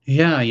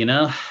 Yeah,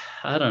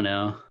 I don't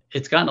know.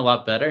 It's gotten a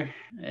lot better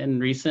in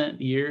recent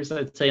years.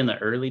 I'd say in the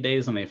early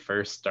days when they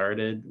first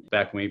started,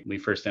 back when we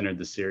first entered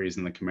the series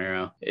in the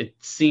Camaro, it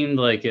seemed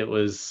like it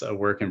was a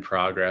work in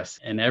progress.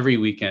 And every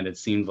weekend, it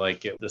seemed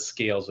like the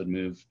scales would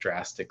move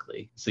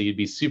drastically. So you'd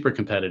be super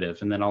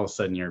competitive. And then all of a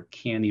sudden, you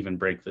can't even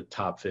break the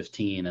top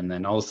 15. And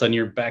then all of a sudden,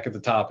 you're back at the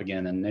top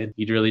again. And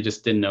you really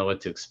just didn't know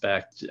what to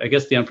expect. I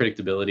guess the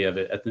unpredictability of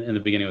it in the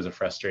beginning was a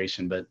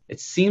frustration, but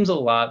it seems a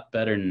lot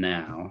better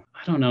now.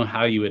 I don't know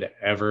how you would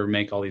ever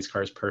make all these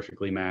cars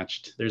perfectly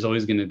matched. There's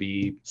always going to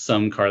be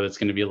some car that's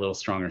going to be a little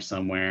stronger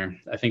somewhere.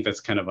 I think that's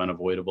kind of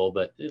unavoidable,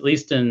 but at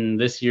least in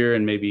this year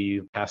and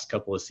maybe past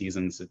couple of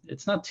seasons,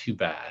 it's not too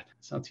bad.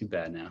 It's not too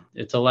bad now.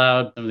 It's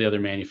allowed some of the other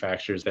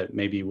manufacturers that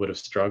maybe would have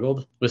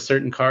struggled with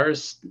certain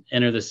cars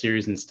enter the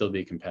series and still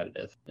be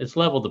competitive. It's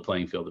leveled the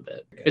playing field a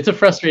bit. It's a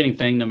frustrating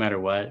thing no matter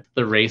what.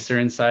 The racer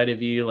inside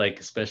of you, like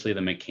especially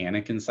the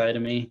mechanic inside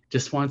of me,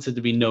 just wants it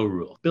to be no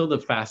rule. Build the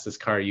fastest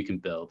car you can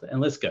build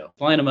and let's go.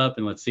 Line them up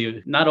and let's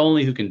see not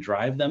only who can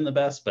drive them the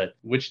best, but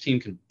which team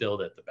can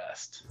build it the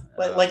best.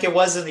 Like it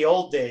was in the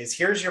old days.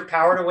 Here's your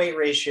power to weight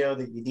ratio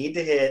that you need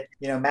to hit,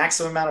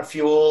 maximum amount of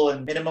fuel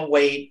and minimum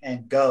weight,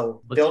 and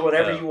go. Build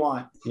whatever you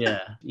want.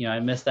 Yeah. I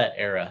miss that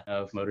era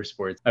of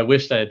motorsports. I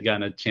wished I had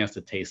gotten a chance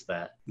to taste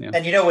that. Yeah.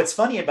 And what's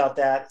funny about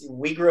that,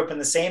 we grew up in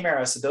the same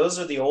era. So those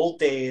are the old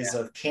days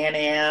of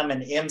Can-Am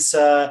and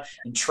IMSA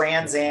and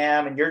Trans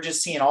Am. And you're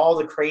just seeing all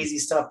the crazy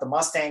stuff, the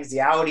Mustangs, the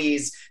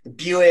Audis, the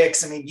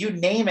Buicks. I mean, you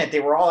name it, they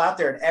were all out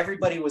there and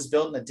everybody was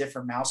building a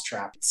different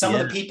mousetrap. Some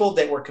of the people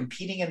that were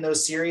competing in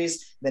those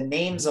series, the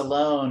names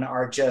alone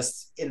are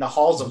just in the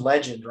halls of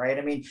legend, right?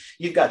 I mean,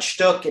 you've got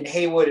Stuck and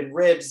Haywood and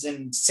Ribbs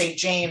and St.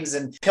 James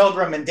and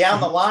Pilgrim and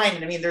down the line.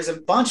 And I mean, there's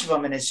a bunch of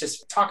them, and it's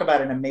just talk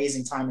about an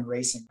amazing time in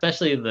racing.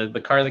 Especially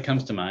the car that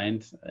comes to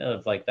mind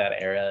of like that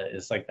era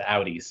is like the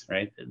Audis,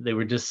 right? They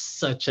were just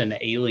such an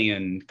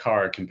alien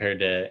car compared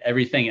to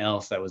everything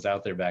else that was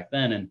out there back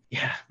then. And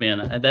yeah,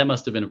 man, that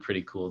must have been a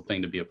pretty cool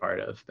thing to be a part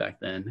of back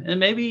then. And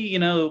maybe,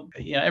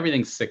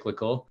 everything's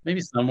cyclical. Maybe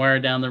somewhere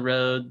down the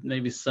road,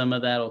 maybe some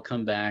of that will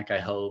come back, I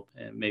hope,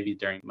 and maybe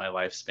during my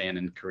lifespan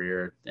and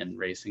career and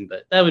racing.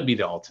 But that would be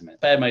the ultimate.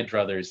 If I had my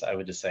druthers, I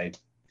would just say,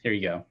 here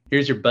you go.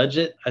 Here's your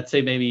budget. I'd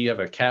say maybe you have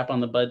a cap on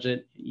the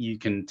budget. You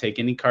can take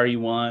any car you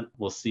want.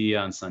 We'll see you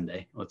on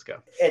Sunday. Let's go.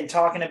 And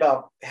talking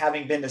about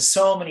having been to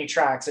so many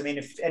tracks, I mean,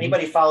 if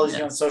anybody follows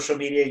you on social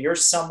media, you're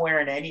somewhere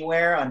and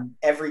anywhere on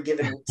every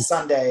given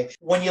Sunday.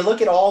 When you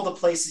look at all the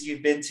places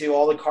you've been to,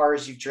 all the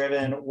cars you've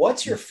driven,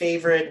 what's your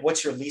favorite,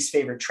 what's your least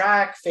favorite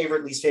track,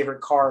 least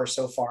favorite car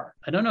so far?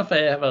 I don't know if I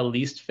have a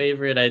least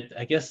favorite.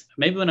 I guess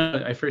maybe when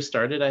I first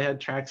started, I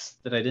had tracks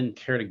that I didn't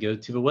care to go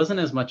to. It wasn't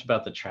as much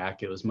about the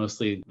track. It was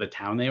mostly the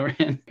town they were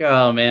in.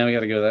 Oh man, we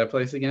got to go to that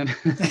place again.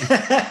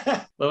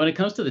 But when it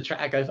comes to the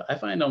track, I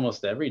find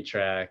almost every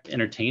track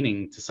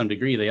entertaining to some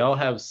degree. They all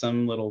have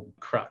some little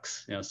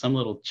crux, some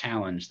little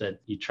challenge that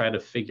you try to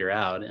figure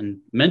out. And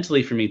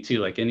mentally for me too,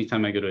 like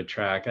anytime I go to a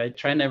track, I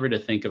try never to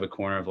think of a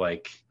corner of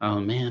like, oh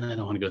man, I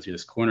don't want to go through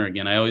this corner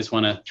again. I always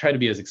want to try to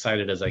be as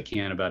excited as I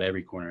can about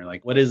every corner.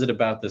 Like, what is it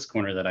about this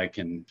corner that I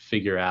can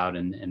figure out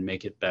and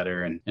make it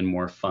better and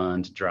more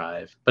fun to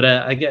drive? But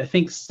I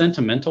think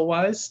sentimental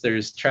wise,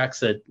 there's tracks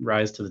that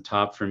rise to the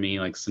top for me.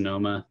 Like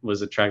Sonoma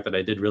was a track that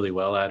I did really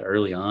well at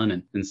early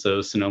on. And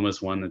so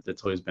Sonoma's one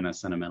that's always been a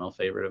sentimental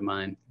favorite of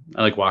mine.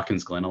 I like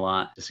Watkins Glen a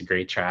lot. Just a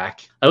great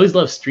track. I always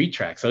love street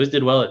tracks. I always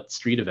did well at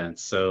street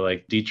events. So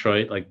like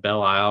Detroit, like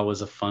Belle Isle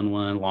was a fun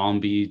one. Long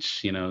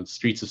Beach,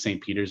 streets of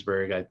St.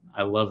 Petersburg.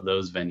 I love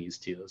those venues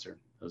too. Those are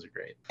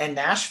great. And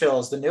Nashville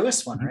is the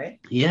newest one, right?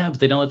 Yeah, but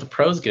they don't let the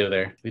pros go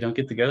there. We don't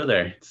get to go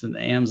there. It's an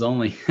AMs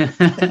only.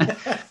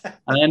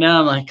 I know.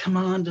 I'm like, come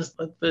on, just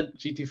let the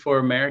GT4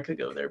 America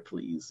go there,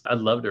 please. I'd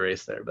love to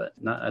race there, but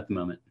not at the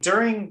moment.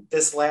 During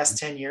this last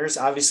 10 years,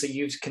 obviously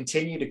you've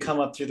continued to come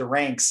up through the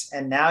ranks,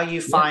 and now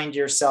you find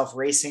yourself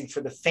racing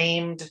for the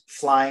famed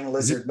Flying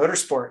Lizard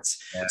Motorsports.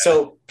 Yeah.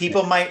 So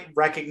people might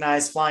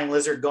recognize Flying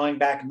Lizard going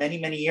back many,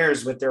 many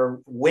years with their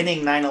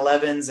winning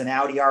 911s and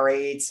Audi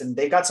R8s, and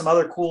they've got some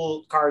other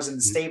cool cars in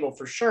the stable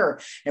for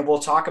sure, and we'll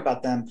talk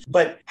about them.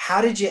 But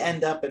how did you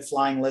end up at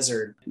Flying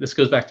Lizard? This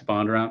goes back to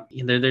Bondurant.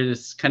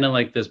 There's kind of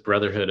like this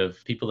brotherhood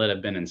of people that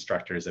have been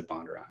instructors at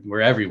Bondurant.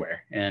 We're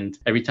everywhere, and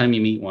every time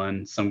you meet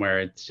one somewhere,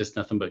 it's just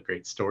nothing but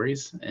great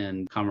stories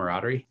and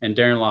camaraderie. And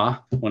Darren Law,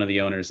 one of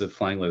the owners of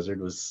Flying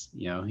Lizard, was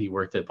he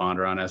worked at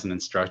Bondurant as an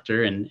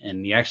instructor,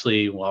 and he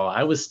actually, while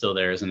I was still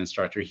there as an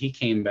instructor, he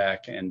came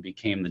back and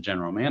became the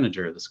general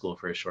manager of the school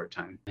for a short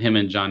time. Him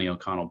and Johnny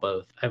O'Connell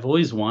both. I've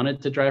always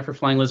wanted to drive for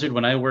Flying Lizard.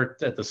 When I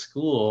worked at the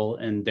school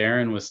and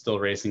Darren was still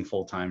racing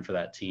full time for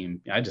that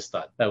team, I just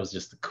thought that was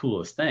just the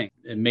coolest thing.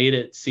 It made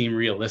it seem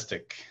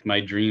realistic. My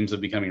dreams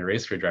of becoming a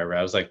race car driver,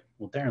 I was like,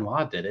 well, Darren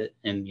Law did it.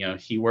 And,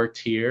 he worked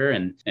here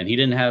and he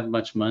didn't have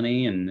much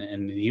money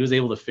and he was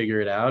able to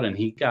figure it out. And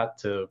he got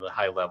to the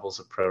high levels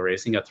of pro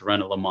racing, got to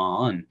run at Le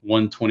Mans and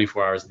won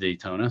 24 Hours of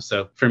Daytona.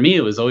 So for me,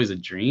 it was always a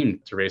dream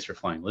to race for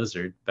Flying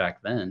Lizard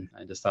back then.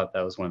 I just thought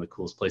that was one of the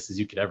coolest places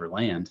you could ever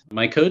land.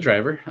 My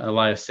co-driver,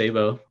 Elias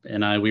Sabo,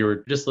 and I, we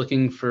were just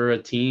looking for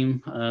a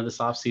team this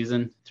off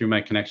season through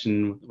my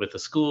connection with the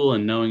school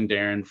and knowing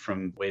Darren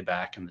from way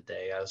back in the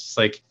day. I was just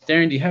like,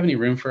 Darren, do you have any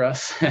room for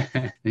us?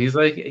 And he's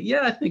like,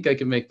 yeah, I think I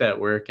can make that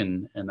work.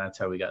 And that's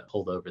how we got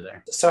pulled over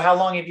there. So how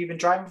long have you been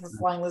driving for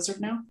Flying Lizard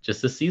now?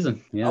 Just this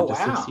season. Yeah. Oh,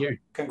 just wow. This year.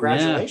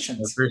 Congratulations.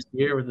 Yeah, the first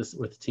year with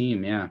the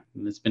team. Yeah.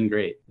 It's been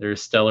great. They're a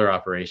stellar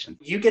operation.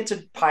 You get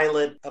to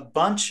pilot a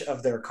bunch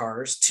of their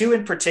cars. Two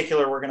in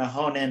particular we're going to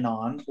hone in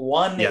on.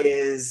 One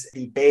is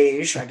the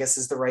beige, I guess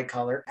is the right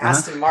color,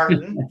 Aston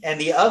Martin. And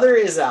the other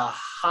is a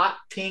hot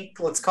pink,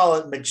 let's call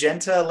it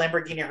magenta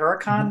Lamborghini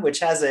Huracan, which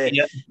has a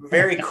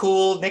very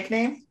cool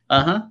nickname.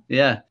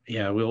 Yeah.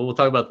 We'll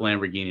talk about the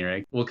Lamborghini,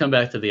 right? We'll come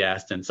back to the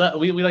Aston. So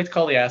we like to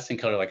call the Aston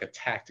color like a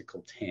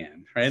tactical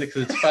tan, right?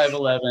 Because it's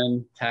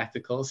 511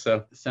 tactical,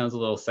 so it sounds a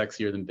little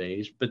sexier than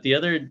beige. But the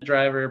other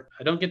driver,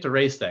 I don't get to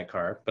race that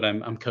car, but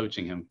I'm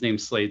coaching him. His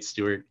name's Slade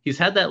Stewart. He's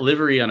had that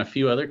livery on a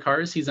few other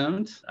cars he's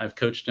owned. I've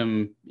coached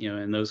him,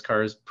 in those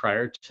cars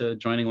prior to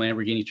joining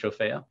Lamborghini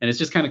Trofeo. And it's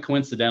just kind of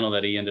coincidental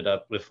that he ended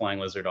up with Flying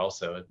Lizard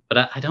also.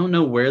 But I don't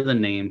know where the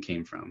name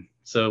came from.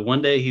 So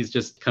one day he's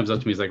just comes up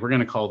to me. He's like, we're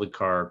going to call the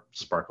car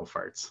Sparkle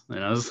Farts.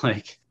 And I was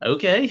like,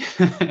 okay,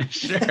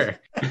 sure.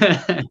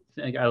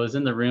 I was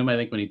in the room, I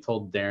think, when he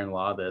told Darren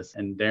Law this,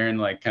 and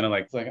Darren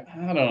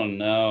I don't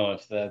know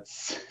if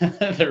that's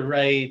the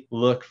right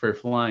look for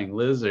Flying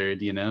Lizard,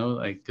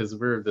 because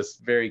we're this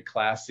very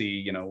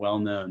classy,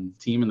 well-known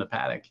team in the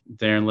paddock.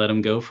 Darren let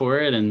him go for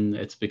it, and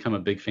it's become a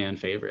big fan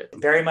favorite.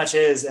 Very much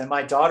is. And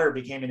my daughter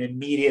became an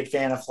immediate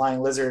fan of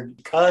Flying Lizard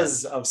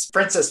because of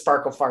Princess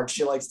Sparkle Farts,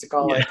 she likes to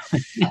call it.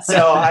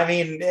 So, I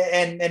mean,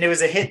 and it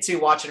was a hit too,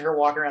 watching her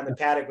walk around the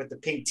paddock with the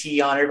pink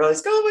tee on.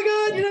 Everybody's like,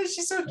 oh my God,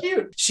 she's so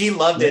cute. She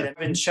loved it. it. I've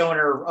been showing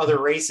her other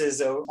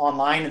races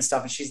online and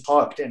stuff, and she's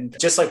hooked. And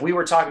just like we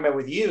were talking about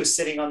with you,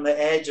 sitting on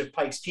the edge of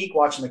Pikes Peak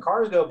watching the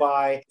cars go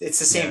by, it's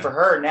the same for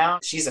her. Now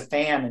she's a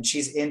fan and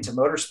she's into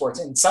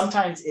motorsports. And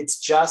sometimes it's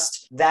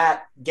just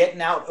that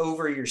getting out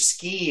over your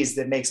skis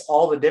that makes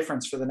all the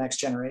difference for the next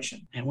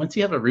generation. And once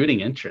you have a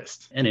rooting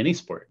interest in any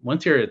sport,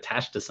 once you're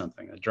attached to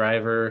something, a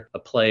driver, a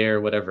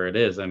player, whatever it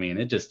is, I mean,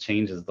 it just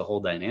changes the whole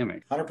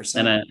dynamic. 100%.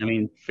 And I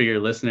mean, for your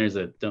listeners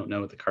that don't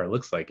know what the car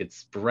looks like,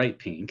 it's bright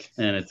pink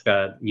and it's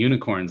got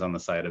unicorns on the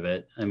side of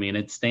it. I mean,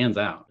 it stands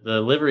out. The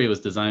livery was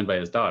designed by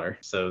his daughter.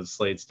 So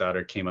Slade's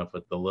daughter came up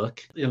with the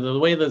look. You know, the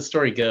way the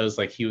story goes,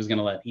 like he was going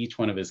to let each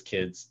one of his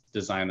kids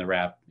design the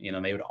wrap. You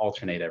know, they would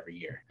alternate every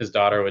year. His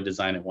daughter would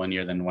design it one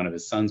year, then one of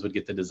his sons would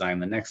get to design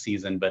the next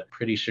season, but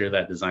pretty sure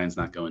that design's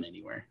not going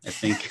anywhere. I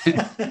think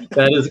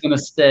that is going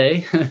to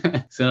stay.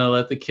 So I'll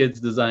let the kids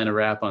design a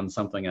wrap on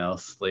something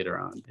else later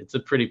on. It's a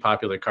pretty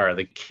popular car.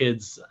 The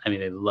kids, I mean,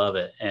 they love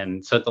it.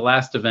 And so at the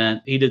last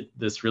event, he did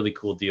this really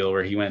cool deal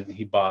where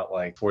he bought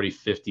like 40,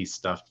 50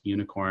 stuffed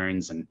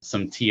unicorns and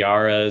some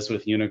tiaras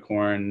with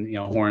unicorn, you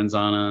know, horns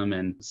on them,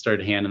 and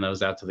started handing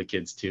those out to the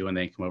kids too when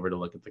they come over to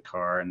look at the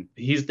car. And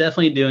he's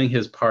definitely doing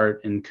his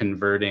part in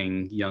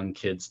converting young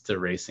kids to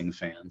racing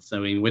fans. I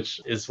mean,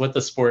 which is what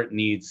the sport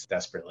needs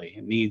desperately.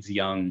 It needs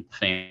young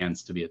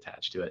fans to be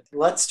attached to it.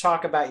 Let's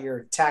talk about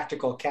your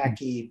tactical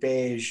khaki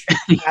beige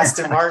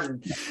Aston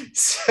Martin.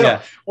 So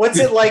what's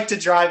it like to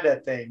drive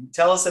that thing?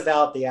 Tell us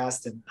about the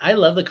Aston. I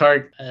love the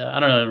car. I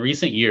don't know, in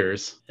recent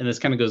years, and this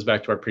kind of goes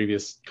back to our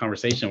previous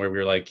conversation where we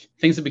were like,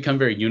 things have become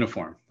very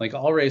uniform. Like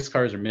all race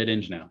cars are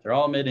mid-engine now. They're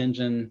all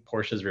mid-engine,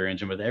 Porsche's rear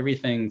engine, but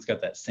everything's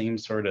got that same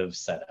sort of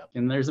setup.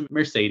 And there's a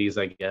Mercedes,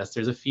 I guess.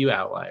 There's a few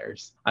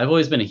outliers. I've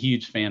always been a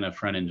huge fan of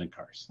front engine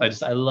cars.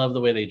 I love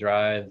the way they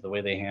drive, the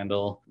way they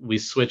handle. We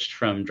switched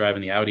from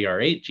driving the Audi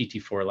R8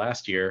 GT4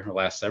 last year, or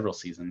last several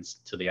seasons,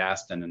 to the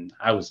Aston, and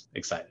I was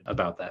excited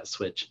about that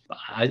switch.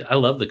 I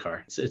love the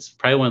car. It's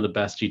probably one of the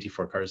best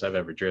GT4 cars I've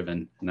ever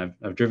driven, and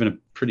I've driven a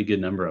pretty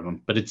good number of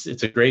them. But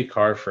it's a great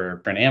car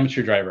for an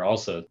amateur driver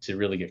also to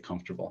really get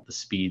comfortable. The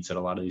speeds that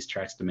a lot of these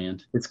tracks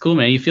demand. It's cool,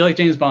 man. You feel like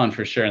James Bond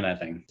for sure in that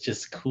thing. It's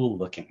just cool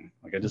looking.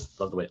 Like I just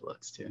love the way it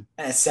looks too.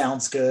 And it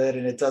sounds good,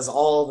 and it does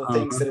all the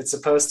things that it's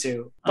supposed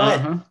to.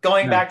 But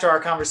going back to our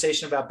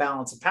conversation about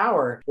balance of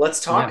power,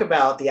 let's talk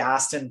about the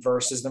Aston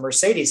versus the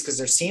Mercedes, because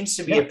there seems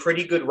to be a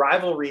pretty good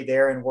rivalry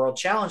there in World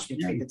Challenge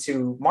between the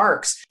two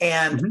marques.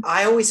 And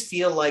I always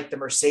feel like the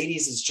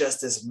Mercedes is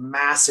just this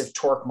massive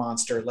torque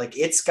monster. Like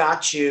it's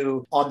got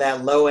you on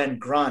that low end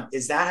grunt.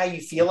 Is that how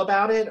you feel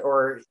about it?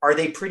 Or are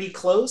they pretty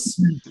close?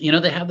 You know,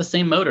 they have the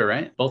same motor,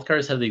 right? Both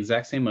cars have the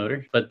exact same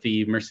motor, but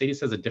the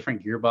Mercedes has a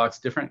different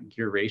gearbox, different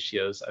gear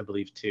ratios, I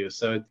believe, too.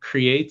 So it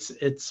creates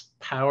its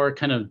power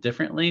kind of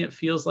differently. It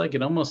feels like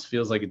it almost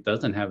feels like it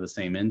doesn't have the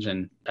same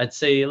engine. I'd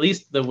say at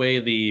least the way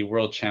the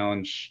World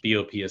Challenge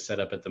BOP is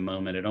set up at the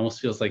moment, it almost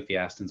feels like the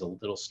Aston's a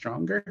little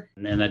stronger.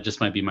 And that just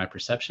might be my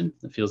perception.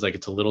 It feels like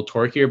it's a little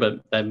torqueier,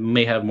 but that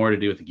may have more to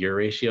do with the gear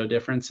ratio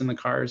difference in the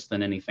cars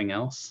than anything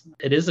else.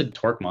 It is a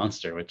torque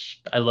monster,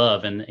 which I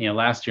love. And you know,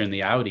 last year in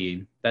the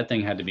Audi, that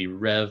thing had to be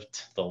revved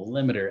to the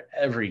limiter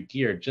every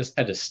gear, just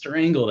had to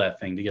strangle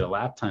that thing to get a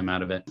lap time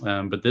out of it.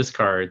 But this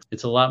car,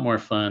 it's a lot more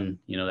fun,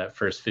 you know, that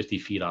first 50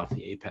 feet off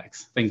the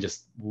apex. Thing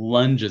just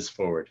lunges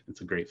forward.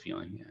 It's a great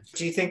feeling. Yeah.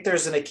 Do you think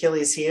there's an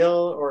Achilles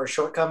heel or a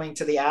shortcoming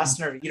to the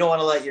Aston, or you don't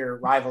want to let your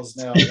rivals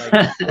know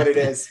like what it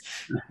is?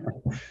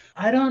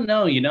 I don't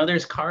know. You know,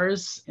 there's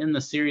cars in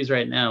the series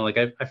right now. Like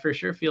I for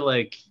sure feel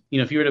like, you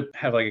know, if you were to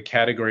have like a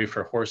category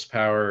for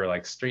horsepower or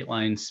like straight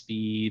line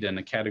speed, and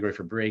a category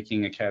for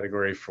braking, a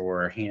category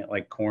for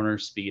like corner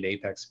speed,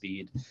 apex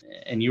speed,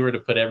 and you were to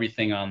put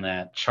everything on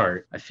that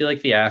chart, I feel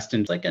like the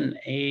Aston's like an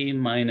A-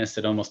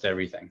 at almost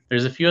everything.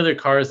 There's a few other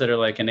cars that are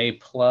like an A+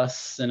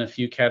 in a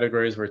few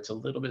categories where it's a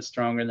little bit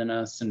stronger than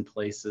us in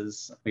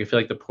places. Like I feel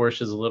like the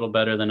Porsche is a little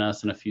better than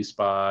us in a few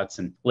spots.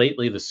 And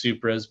lately the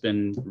Supra's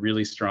been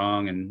really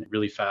strong and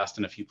really fast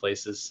in a few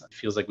places. It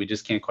feels like we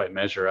just can't quite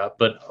measure up.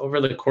 But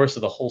over the course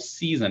of the whole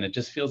season, it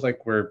just feels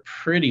like we're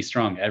pretty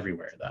strong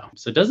everywhere though.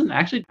 So it doesn't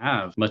actually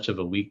have much of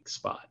a weak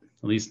spot,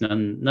 at least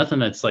nothing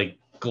that's like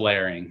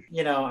glaring.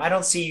 You know, I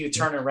don't see you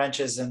turning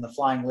wrenches in the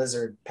Flying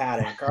Lizard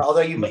paddock, or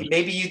although you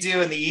maybe you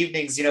do in the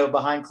evenings, you know,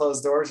 behind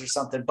closed doors or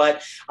something.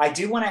 But I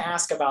do want to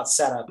ask about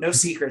setup. No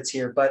secrets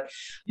here, but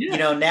you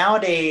know,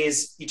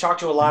 nowadays you talk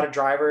to a lot of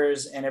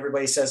drivers and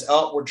everybody says,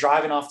 "Oh, we're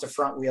driving off the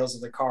front wheels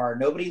of the car."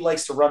 Nobody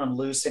likes to run them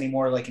loose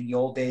anymore, like in the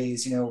old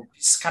days. You know,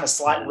 just kind of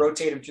slide,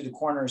 rotate them through the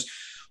corners.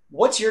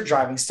 What's your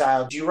driving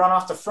style? Do you run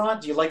off the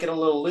front? Do you like it a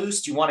little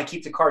loose? Do you want to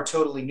keep the car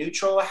totally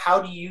neutral?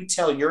 How do you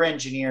tell your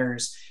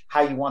engineers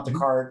how you want the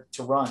car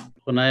to run?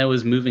 When I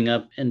was moving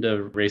up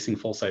into racing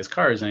full-size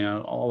cars, you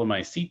know, all of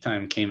my seat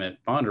time came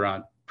at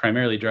Bondurant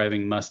primarily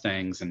driving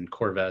Mustangs and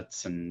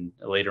Corvettes and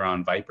later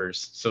on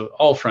Vipers. So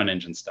all front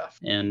engine stuff.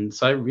 And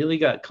so I really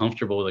got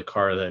comfortable with a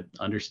car that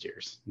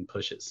understeers and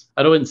pushes.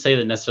 I wouldn't say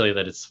that necessarily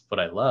that it's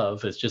what I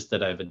love. It's just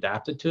that I've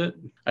adapted to it.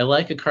 I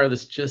like a car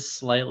that's just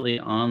slightly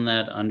on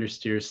that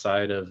understeer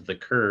side of the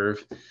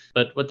curve.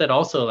 But what that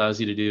also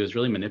allows you to do is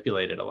really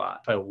manipulate it a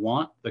lot. If I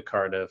want the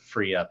car to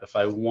free up, if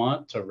I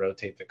want to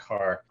rotate the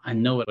car, I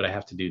know what I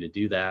have to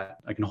do that.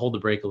 I can hold the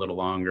brake a little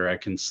longer. I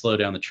can slow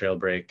down the trail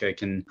brake. I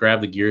can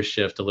grab the gear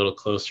shift a little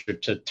closer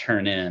to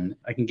turn in.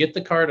 I can get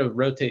the car to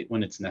rotate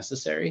when it's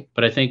necessary.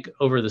 But I think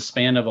over the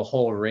span of a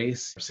whole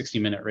race,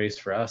 60-minute race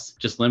for us,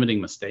 just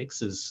limiting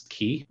mistakes is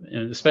key,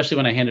 especially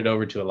when I hand it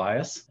over to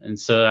Elias. And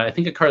so I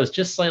think a car that's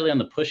just slightly on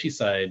the pushy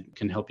side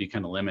can help you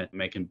kind of limit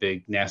making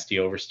big, nasty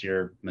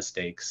oversteer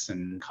mistakes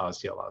and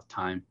cause you a lot of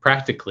time.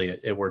 Practically,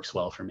 it works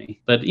well for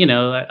me. But,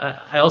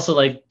 I also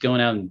like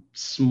going out and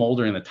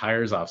smoldering the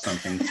tires off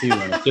something too,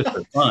 and it's just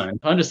for fun.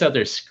 If I'm just out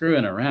there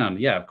screwing around,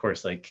 yeah, of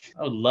course, like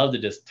I would love to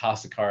just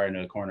toss the car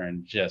into a corner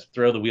and just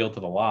throw the wheel to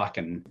the lock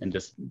and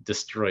just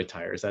destroy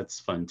tires. That's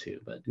fun too,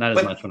 but not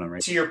as much when I'm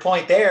racing. To your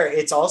point there,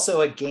 it's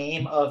also a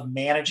game of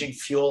managing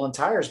fuel and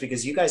tires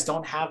because you guys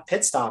don't have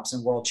pit stops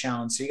in World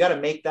Challenge. So you got to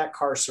make that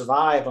car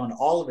survive on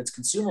all of its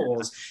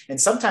consumables. And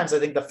sometimes I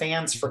think the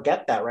fans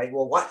forget that, right?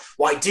 Well,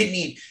 why didn't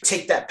he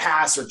take that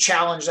pass or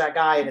challenge that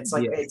guy? And it's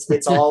like,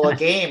 it's all a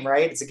game,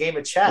 right? It's a game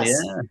of chess.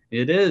 Yeah,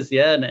 it is.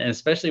 Yeah. And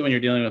especially when you're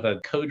dealing with a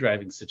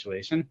co-driving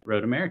situation.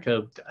 Road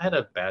America, I had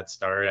a bad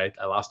start.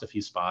 I lost a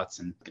few spots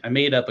and I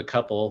made up a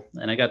couple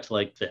and I got to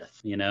like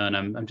fifth, and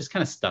I'm just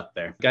kind of stuck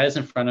there. Guys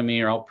in front of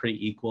me are all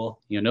pretty equal.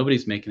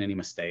 Nobody's making any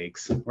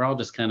mistakes. We're all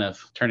just kind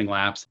of turning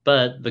laps.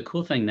 But the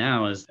cool thing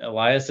now is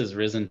Elias has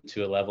risen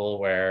to a level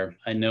where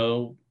I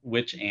know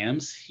which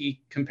AMs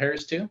he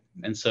compares to.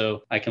 And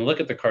so I can look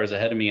at the cars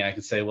ahead of me. I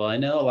can say, well, I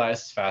know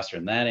Elias is faster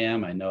than that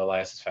AM. I know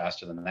Elias is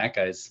faster than that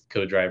guy's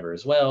co-driver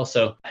as well.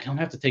 So I don't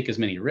have to take as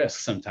many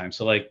risks sometimes.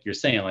 So like you're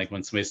saying, like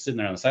when somebody's sitting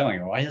there on the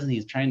sideline, why isn't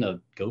he trying to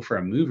go for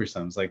a move or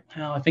something? It's like,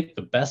 well, I think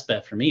the best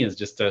bet for me is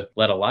just to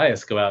let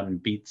Elias go out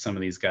and beat some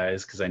of these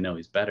guys because I know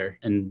he's better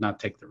and not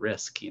take the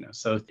risk,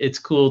 So it's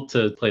cool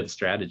to play the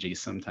strategy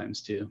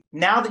sometimes too.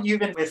 Now that you've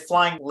been with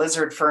Flying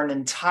Lizard for an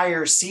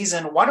entire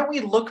season, why don't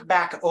we look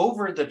back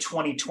over the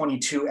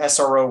 2022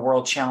 SRO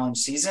World Challenge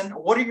season?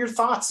 What are your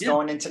thoughts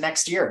going into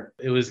next year?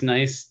 It was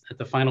nice at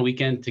the final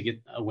weekend to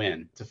get a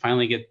win, to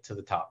finally get to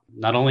the top,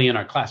 not only in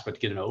our class, but to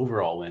get an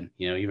overall win,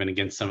 even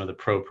against some of the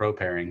pro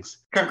pairings.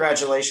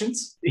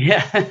 Congratulations.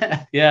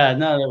 Yeah. Yeah,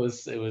 no, it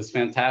was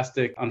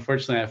fantastic.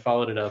 Unfortunately, I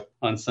followed it up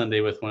on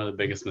Sunday with one of the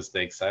biggest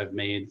mistakes I've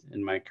made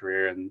in my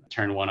career, and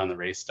turn one on the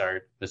race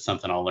start. It's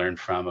something I'll learn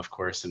from, of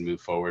course, and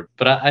move forward.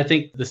 But I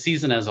think the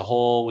season as a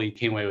whole, we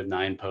came away with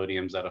 9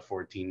 podiums out of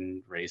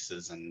 14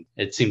 races. And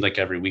it seemed like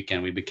every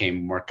weekend we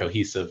became more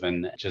cohesive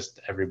and just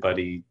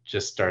everybody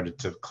just started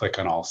to click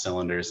on all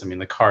cylinders. I mean,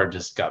 the car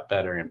just got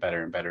better and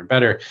better and better and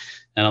better.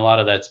 And a lot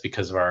of that's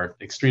because of our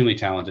extremely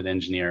talented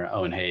engineer,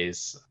 Owen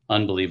Hayes,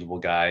 unbelievable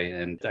guy.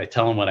 And I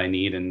tell him what I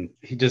need and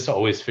he just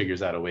always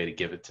figures out a way to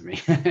give it to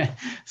me.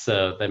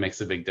 So that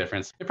makes a big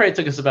difference. It probably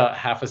took us about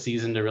half a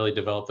season to really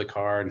develop the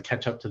car and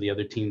catch up to the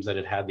other teams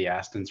that had the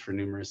Astons for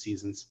numerous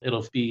seasons.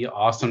 It'll be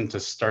awesome to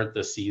start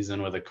the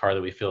season with a car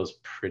that we feel is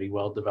pretty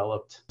well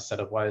developed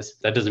setup wise.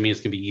 That doesn't mean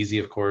it's going to be easy,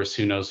 of course.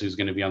 Who knows who's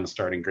going to be on the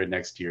starting grid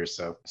next year.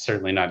 So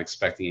certainly not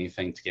expecting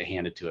anything to get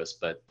handed to us,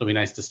 but it'll be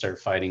nice to start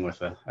fighting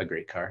with a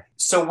great car.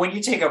 So when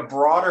you take a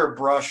broader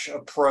brush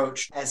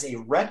approach as a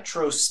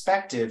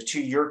retrospective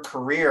to your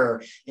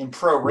career in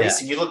pro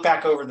racing, you look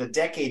back over the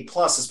decade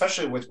plus,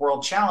 especially with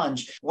World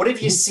Challenge, what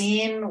have you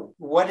seen?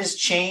 What has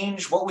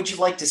changed? What would you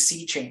like to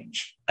see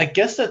change? I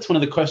guess that's one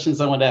of the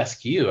questions I want to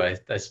ask you,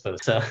 I suppose.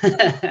 So,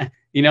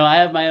 I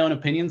have my own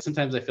opinion.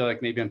 Sometimes I feel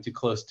like maybe I'm too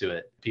close to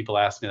it. People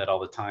ask me that all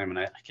the time, and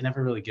I can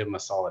never really give them a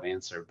solid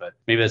answer. But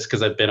maybe that's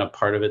because I've been a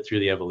part of it through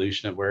the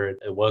evolution of where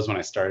it was when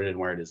I started and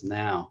where it is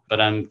now.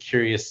 But I'm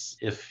curious,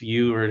 if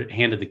you were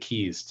handed the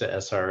keys to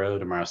SRO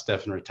tomorrow,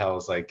 Stefan Rattel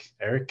is like,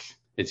 Eric,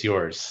 it's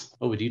yours.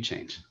 What would you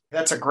change?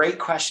 That's a great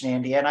question,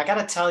 Andy. And I got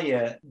to tell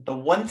you, the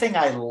one thing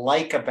I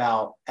like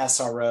about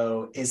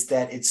SRO is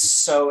that it's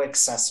so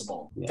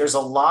accessible. Yeah. There's a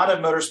lot of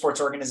motorsports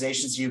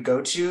organizations you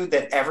go to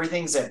that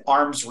everything's at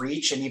arm's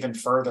reach and even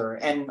further.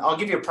 And I'll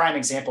give you a prime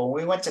example.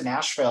 When we went to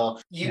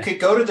Nashville, you could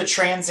go to the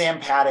Trans Am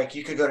paddock,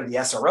 you could go to the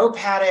SRO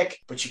paddock,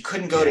 but you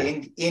couldn't go to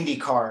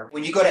IndyCar.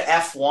 When you go to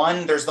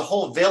F1, there's the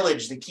whole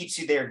village that keeps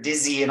you there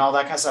dizzy and all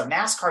that kind of stuff.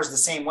 NASCAR's the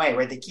same way,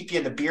 right? They keep you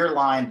in the beer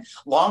line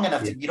long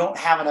enough that you don't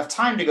have enough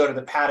time to go to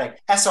the paddock.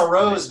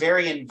 SRO is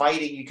very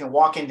inviting. You can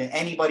walk into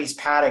anybody's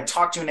paddock,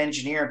 talk to an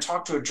engineer,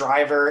 talk to a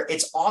driver.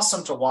 It's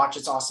awesome to watch.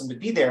 It's awesome to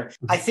be there.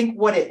 I think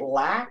what it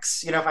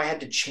lacks, if I had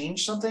to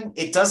change something,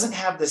 it doesn't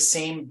have the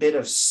same bit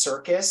of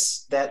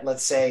circus that,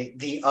 let's say,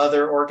 the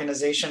other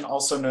organization,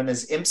 also known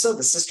as IMSA,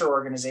 the sister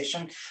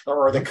organization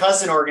or the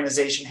cousin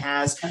organization,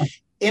 has.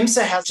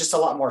 IMSA has just a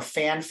lot more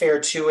fanfare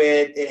to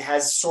it. It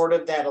has sort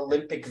of that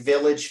Olympic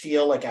Village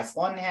feel like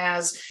F1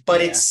 has,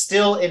 but it's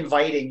still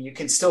inviting. You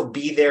can still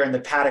be there in the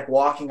paddock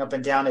walking up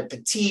and down at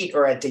Petit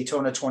or at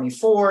Daytona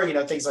 24,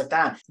 things like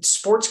that.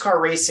 Sports car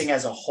racing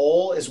as a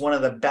whole is one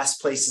of the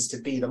best places to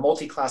be. The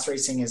multi-class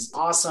racing is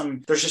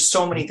awesome. There's just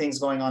so many things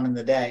going on in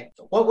the day.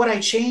 What would I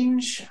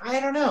change? I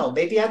don't know.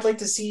 Maybe I'd like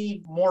to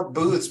see more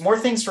booths, more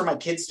things for my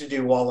kids to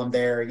do while I'm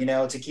there,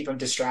 to keep them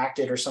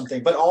distracted or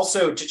something, but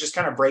also to just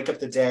kind of break up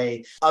the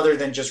day other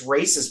than just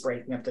races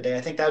breaking up the day.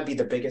 I think that would be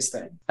the biggest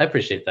thing. I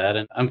appreciate that.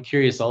 And I'm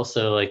curious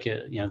also,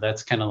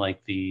 that's kind of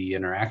like the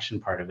interaction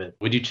part of it.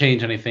 Would you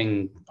change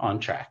anything on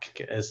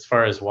track as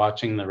far as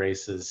watching the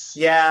races?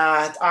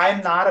 Yeah,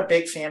 I'm not a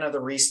big fan of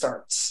the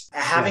restarts.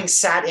 Having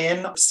sat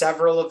in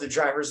several of the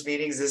drivers'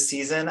 meetings this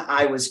season,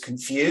 I was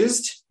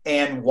confused.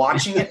 And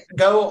watching it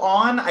go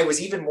on, I was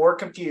even more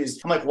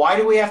confused. I'm like, why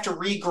do we have to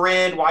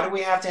regrid? Why do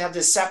we have to have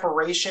this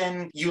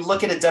separation? You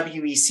look at a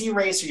WEC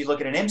race or you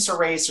look at an IMSA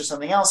race or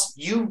something else,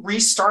 you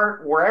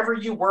restart wherever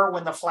you were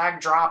when the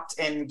flag dropped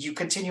and you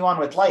continue on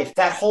with life.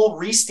 That whole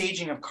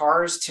restaging of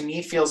cars to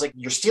me feels like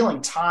you're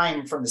stealing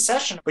time from the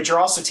session, but you're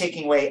also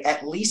taking away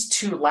at least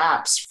 2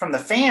 laps from the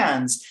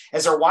fans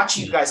as they're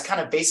watching you guys kind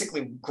of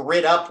basically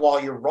grid up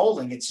while you're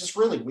rolling. It's just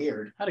really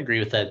weird. I'd agree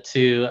with that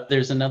too.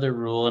 There's another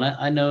rule, and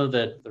I know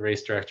that the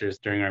race directors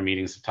during our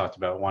meetings have talked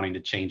about wanting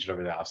to change it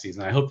over the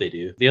offseason. I hope they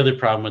do. The other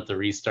problem with the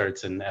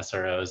restarts and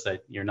SRO is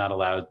that you're not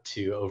allowed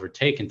to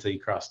overtake until you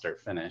cross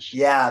start finish.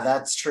 Yeah,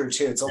 that's true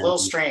too. It's a little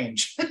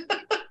strange.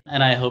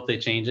 And I hope they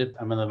change it.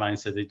 I'm in the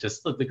mindset that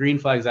just look, the green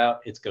flag's out,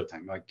 it's go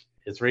time. Like,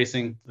 it's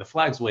racing, the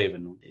flag's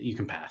waving, you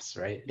can pass,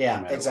 right? Yeah,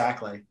 no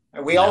exactly.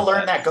 What. We all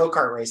learned that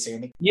go-kart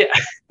racing. Yeah.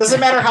 Doesn't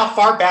matter how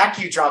far back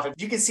you drop it.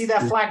 You can see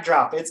that flag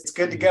drop. It's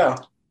good to go.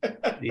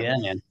 Yeah,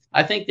 man.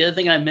 I think the other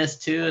thing I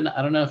missed too, and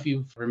I don't know if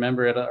you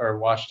remember it or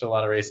watched a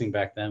lot of racing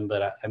back then,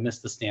 but I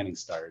missed the standing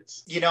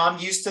starts. I'm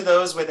used to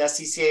those with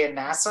SCCA and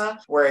NASA,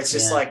 where it's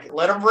just like,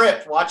 let them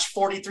rip, watch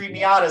 43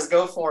 Miatas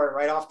go for it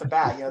right off the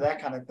bat,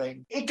 that kind of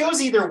thing. It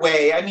goes either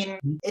way. I mean,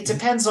 it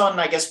depends on,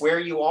 I guess, where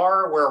you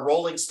are, where a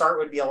rolling start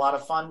would be a lot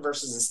of fun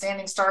versus a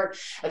standing start.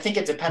 I think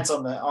it depends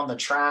on the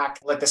track.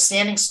 Like the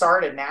standing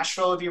start at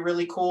Nashville would be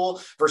really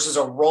cool versus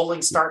a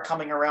rolling start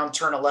coming around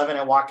turn 11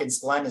 at Watkins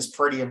Glen is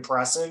pretty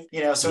impressive.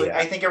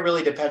 I think it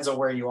really depends on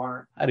where you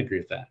are. I'd agree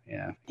with that.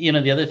 Yeah.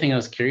 The other thing I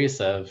was curious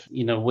of,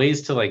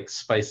 ways to like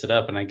spice it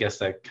up. And I guess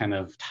that kind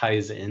of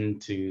ties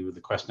into the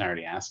question I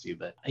already asked you.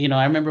 But,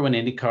 I remember when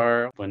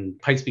when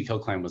Pikes Peak Hill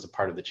Climb was a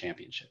part of the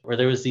championship, where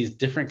there was these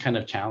different kind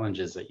of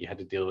challenges that you had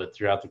to deal with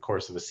throughout the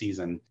course of a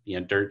season,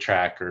 dirt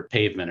track or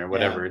pavement or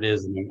whatever it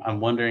is. And I'm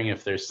wondering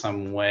if there's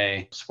some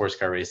way sports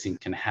car racing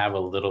can have a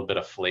little bit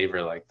of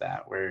flavor like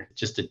that, where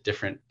just a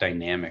different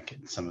dynamic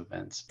in some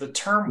events. The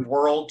term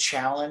World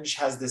Challenge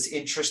has this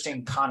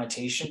interesting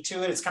connotation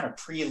to it. It's kind of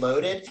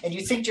preloaded. And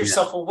you think to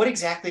yourself, well, what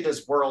exactly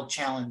does World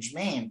Challenge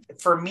mean?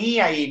 For me,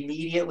 I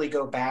immediately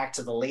go back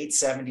to the late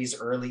 70s,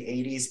 early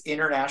 80s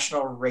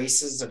International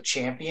Races of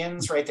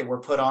Champions, right? That were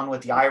put on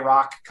with the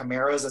IROC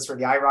Camaros. That's where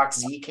the IROC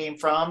Z came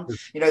from,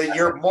 that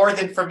you're more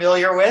than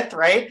familiar with,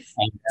 right?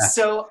 Yeah.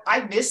 So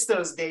I miss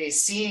those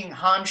days, seeing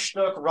Hans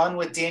Stuck run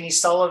with Danny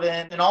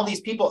Sullivan and all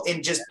these people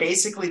in just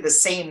basically the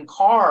same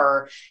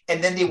car.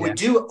 And then they would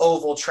do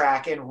oval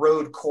track and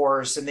road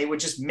course, and they would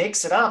just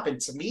mix it up. And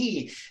to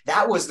me,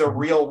 that was the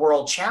real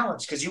World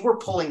Challenge, because you were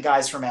pulling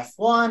guys from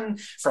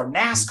F1, from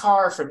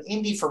NASCAR, from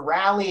Indy, from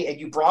Rally, and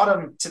you brought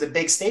them to the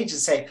big stage and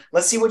say,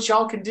 let's see what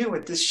y'all can do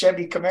with this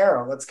Chevy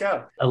Camaro. Let's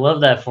go. I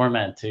love that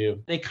format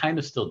too. They kind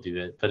of still do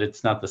it, but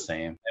it's not the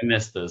same. I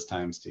miss those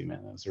times too,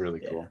 man. That was really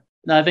cool.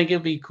 No, I think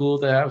it'd be cool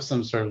to have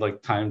some sort of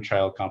like time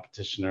trial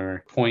competition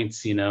or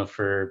points,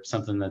 for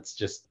something that's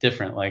just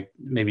different, like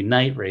maybe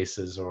night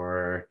races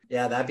or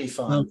that'd be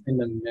fun. Something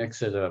to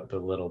mix it up a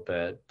little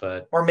bit,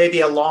 or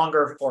maybe a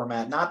longer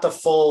format, not the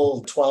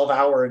full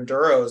 12-hour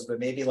enduros, but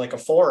maybe like a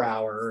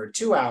 4-hour or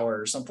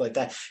 2-hour or something like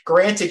that.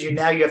 Granted, you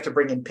have to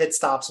bring in pit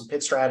stops and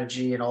pit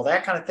strategy and all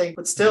that kind of thing,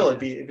 but still it'd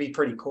be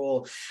pretty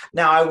cool.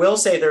 Now, I will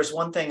say there's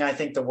one thing I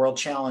think the World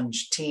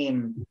Challenge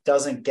team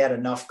doesn't get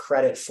enough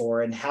credit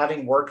for, and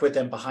having worked with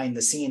them behind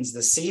the scenes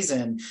this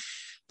season,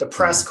 the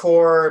press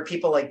corps,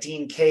 people like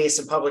Dean Case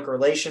and public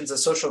relations, the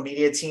social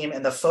media team,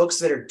 and the folks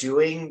that are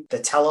doing the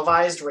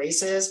televised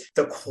races,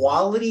 the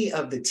quality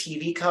of the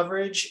TV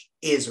coverage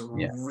is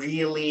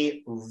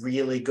really,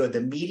 really good. The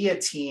media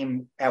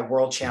team at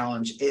World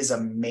Challenge is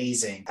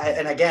amazing.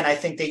 And again, I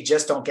think they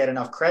just don't get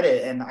enough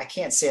credit. And I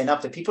can't say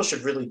enough that people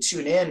should really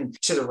tune in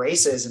to the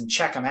races and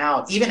check them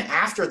out. Even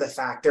after the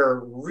fact,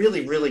 they're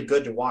really, really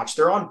good to watch.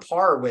 They're on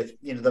par with,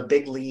 the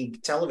big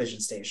league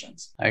television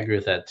stations. I agree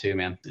with that too,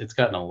 man. It's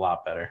gotten a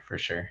lot better for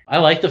sure. I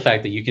like the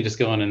fact that you can just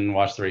go in and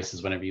watch the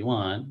races whenever you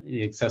want.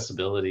 The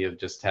accessibility of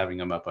just having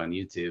them up on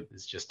YouTube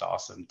is just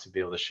awesome to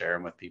be able to share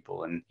them with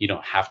people, and you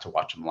don't have to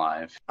watch them live.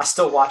 I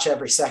still watch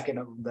every second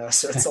of them though,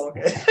 so it's all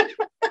good.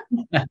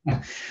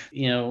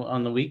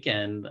 On the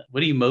weekend,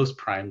 what are you most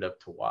primed up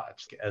to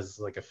watch as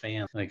like a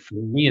fan? Like for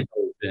me, it's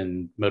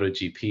in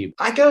MotoGP.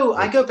 I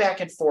go back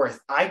and forth.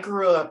 I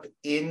grew up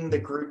in the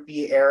Group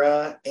B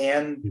era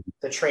and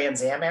the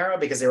Trans Am era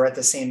because they were at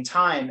the same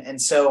time.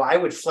 And so I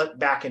would flip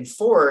back and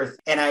forth,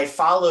 and I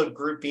followed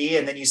Group B.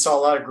 And then you saw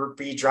a lot of Group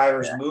B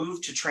drivers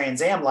move to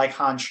Trans Am, like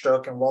Hans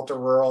Struck and Walter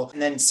Röhrl.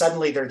 And then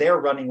suddenly they're there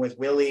running with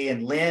Willie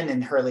and Lynn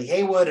and Hurley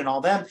Haywood and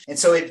all them. And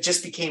so it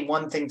just became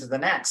one thing to the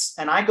next.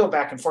 And I go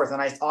back and forth.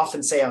 And I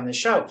often say on this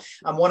show,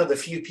 I'm one of the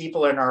few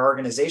people in our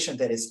organization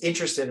that is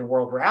interested in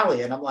World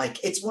Rally. And I'm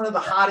like, it's one of the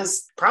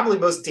hottest, probably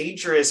most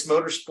dangerous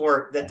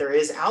motorsport that there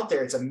is out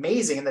there. It's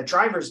amazing. And the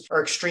drivers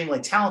are extremely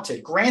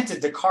talented.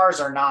 Granted, the cars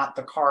are not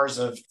the cars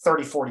of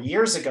 30, 40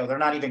 years ago. They're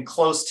not even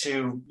close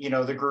to,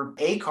 the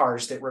Group A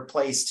cars that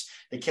replaced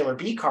the Killer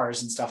B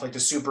cars and stuff, like the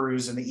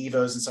Subarus and the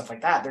Evos and stuff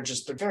like that.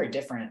 They're very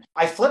different.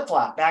 I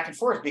flip-flop back and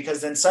forth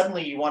because then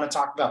suddenly you want to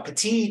talk about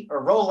Petit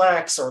or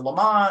Rolex or Le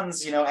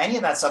Mans, any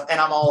of that stuff. And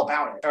I'm all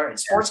about it. All right,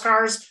 sports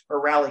cars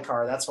or rally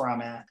car. That's where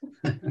I'm at.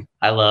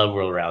 I love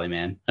World Rally,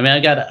 man. I mean,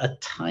 I got a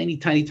tiny,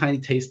 tiny, tiny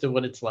taste of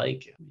what it's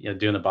like,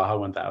 doing the Baja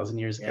 1000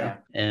 years ago.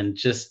 And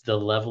just the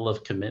level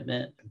of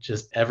commitment,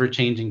 just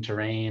ever-changing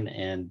terrain,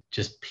 and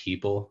just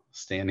people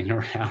standing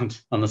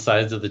around on the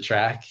sides of the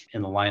track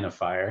in the line of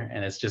fire.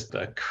 And it's just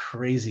a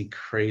crazy,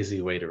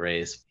 crazy way to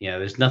race.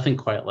 There's nothing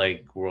quite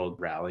like World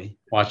Rally.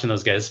 Watching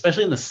those guys,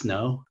 especially in the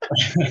snow.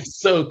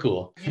 So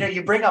cool.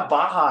 You bring up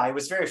Baja. I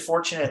was very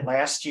fortunate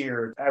last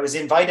year. I was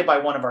invited by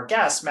one of our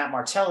guests, Matt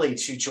Martelli,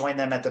 to join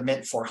them at the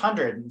Mint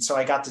 400. And so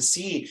I got to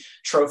see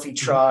trophy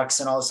trucks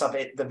and all this stuff.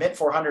 The Mint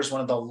 400 is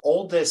one of the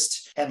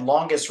oldest and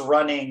longest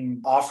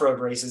running off-road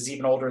races,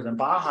 even older than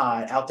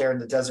Baja, out there in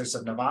the deserts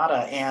of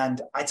Nevada.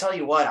 And I tell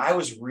you what, I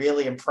was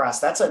really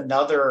impressed. That's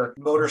another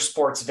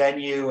motorsports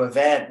venue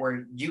event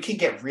where you can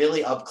get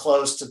really up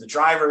close to the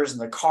drivers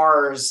and the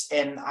cars.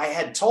 And I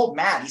had told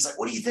Matt, he's like,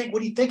 what do you think?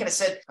 What do you think? And I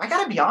said, I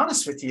got to be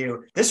honest with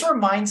you. This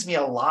reminds me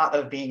a lot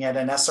of being at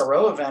an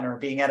SRO event or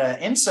being at an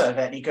IMSA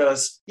event. And he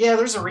goes, yeah,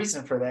 there's a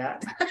reason for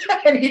that.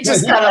 And he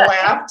just kind of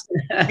laughed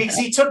because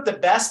he took the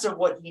best of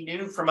what he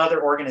knew from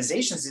other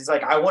organizations. He's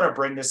like, I want to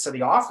bring this to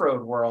the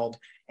off-road world.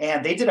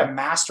 And they did a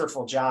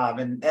masterful job,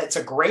 and it's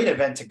a great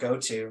event to go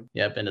to.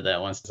 Yeah, I've been to that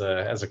once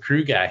as a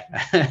crew guy.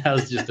 I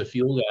was just a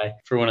fuel guy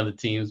for one of the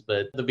teams,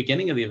 but the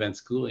beginning of the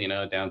event's cool,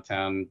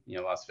 downtown,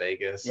 Las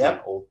Vegas, and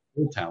old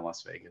town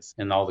Las Vegas,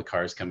 and all the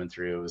cars coming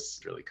through. It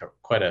was really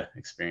quite a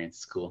experience.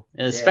 It's cool.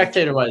 And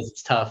spectator-wise,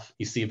 it's tough.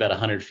 You see about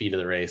 100 feet of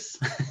the race,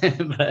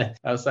 but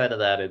outside of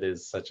that, it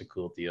is such a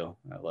cool deal.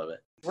 I love it.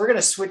 We're going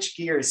to switch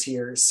gears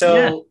here.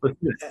 So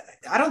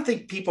I don't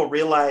think people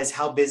realize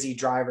how busy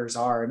drivers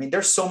are. I mean,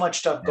 there's so much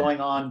stuff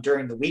going on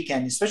during the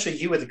weekend, especially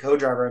you with a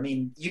co-driver. I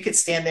mean, you could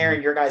stand there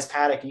in your guys'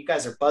 paddock and you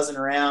guys are buzzing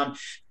around,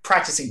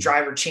 practicing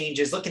driver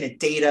changes, looking at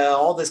data,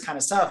 all this kind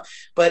of stuff.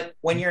 But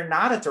when you're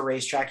not at the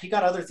racetrack, you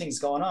got other things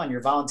going on.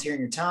 You're volunteering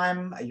your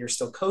time, you're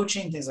still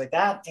coaching, things like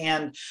that.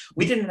 And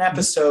we did an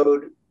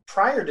episode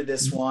prior to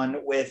this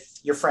one with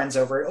your friends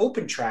over at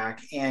Open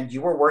Track, and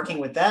you were working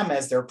with them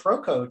as their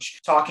pro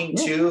coach, talking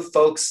to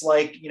folks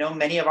like,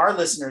 many of our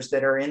listeners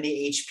that are in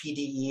the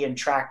HPDE and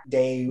track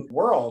day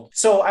world.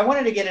 So I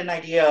wanted to get an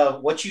idea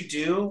of what you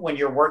do when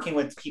you're working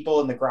with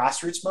people in the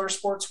grassroots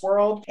motorsports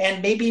world,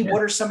 and maybe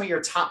what are some of your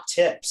top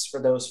tips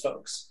for those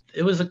folks?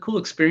 It was a cool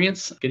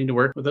experience getting to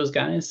work with those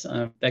guys.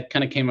 That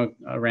kind of came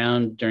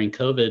around during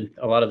COVID.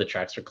 A lot of the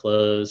tracks were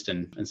closed.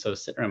 And so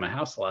sitting around my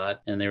house a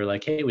lot, and they were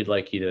like, hey, we'd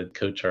like you to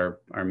coach our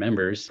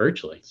members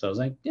virtually. So I was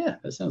like, yeah,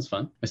 that sounds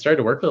fun. I started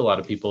to work with a lot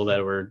of people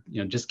that were,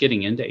 just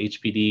getting into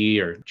HPD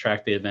or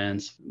track day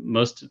events,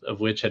 most of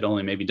which had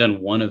only maybe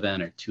done one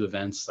event or two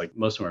events. Like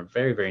most of them were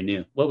very, very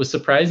new. What was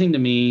surprising to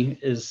me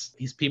is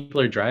these people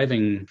are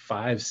driving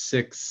 5,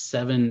 6,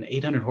 7,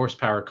 800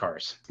 horsepower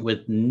cars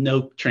with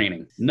no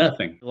training,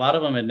 nothing. A lot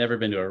of them had never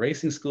been to a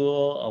racing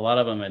school. A lot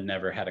of them had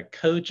never had a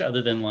coach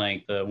other than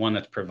like the one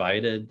that's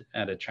provided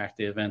at a track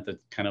day event, that's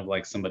kind of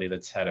like somebody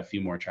that's had a few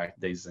more track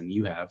days than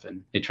you have.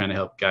 And they're trying to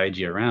help guide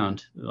you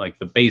around like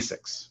the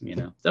basics,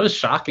 That was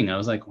shocking. I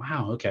was like,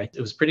 wow, okay.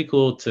 It was pretty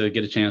cool to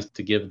get a chance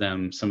to give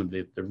them some of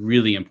the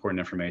really important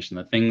information,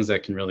 the things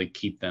that can really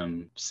keep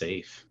them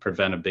safe,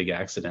 prevent a big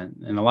accident.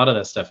 And a lot of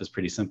that stuff is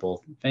pretty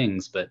simple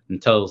things, but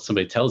until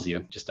somebody tells you,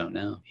 just don't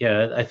know.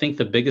 Yeah, I think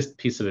the biggest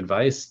piece of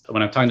advice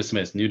when I'm talking to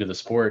somebody that's new to the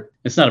sport,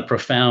 it's not a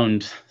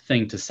profound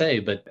thing to say,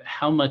 but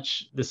how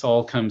much this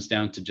all comes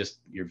down to just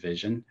your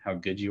vision, how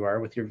good you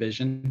are with your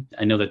vision.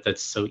 I know that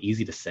that's so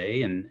easy to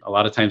say. And a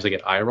lot of times I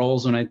get eye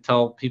rolls when I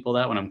tell people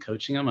that when I'm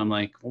coaching them. I'm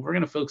like, well, we're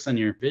going to focus on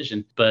your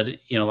vision. But,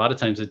 a lot of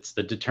times it's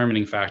the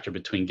determining factor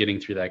between getting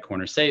through that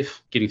corner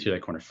safe, getting through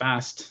that corner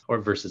fast, or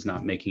versus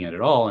not making it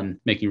at all and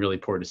making really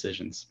poor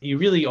decisions. You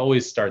really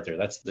always start there.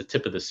 That's the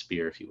tip of the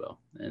spear, if you will.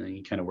 And then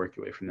you kind of work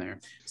your way from there.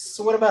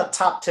 So what about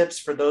top tips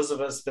for those of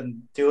us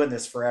been doing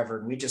this forever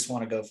and we just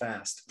want to go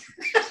fast?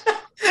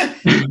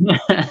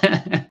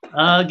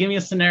 Give me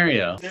a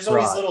scenario. There's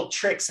always little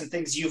tricks and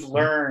things you've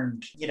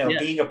learned,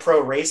 being a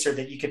pro racer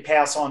that you could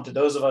pass on to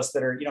those of us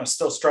that are,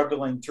 still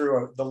struggling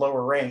through the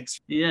lower ranks.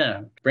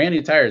 Yeah. Brand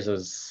new tires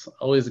is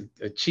always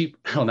a cheap,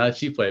 well, not a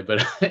cheap way,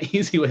 but an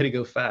easy way to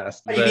go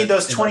fast. You mean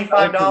those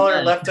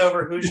 $25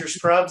 leftover Hoosier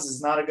scrubs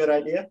is not a good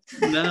idea?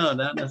 No,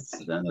 not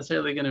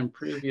necessarily going to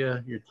improve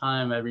your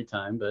time every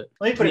time. But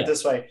let me put it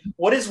this way.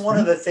 What is one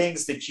of the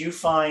things that you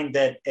find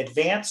that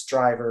advanced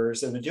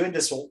drivers that have been doing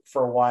this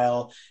for a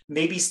while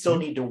maybe still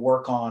need to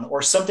work on,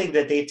 or something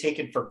that they've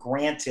taken for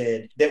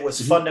granted that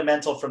was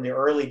fundamental from the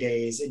early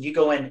days? And you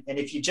go in, and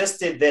if you just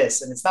did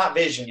this, and it's not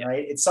vision,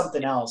 right? It's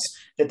something else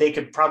that they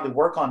could probably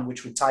work on,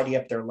 which would tidy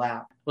up their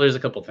lap. Well, there's a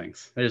couple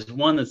things. There's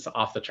one that's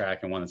off the track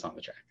and one that's on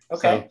the track.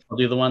 Okay. So I'll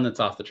do the one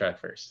that's off the track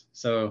first.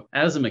 So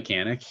as a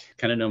mechanic,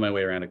 kind of know my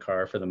way around a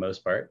car for the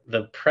most part.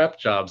 The prep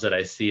jobs that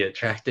I see at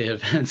track day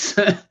events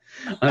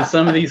on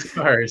some of these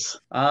cars,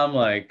 I'm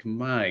like,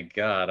 my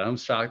God, I'm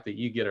shocked that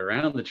you get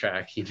around the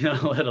track,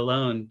 let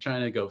alone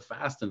trying to go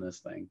fast in this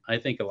thing. I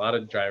think a lot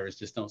of drivers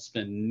just don't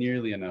spend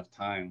nearly enough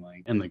time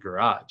like in the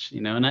garage,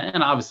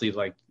 and obviously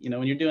like,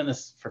 when you're doing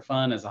this for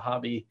fun as a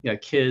hobby, you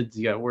got kids,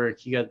 you got work,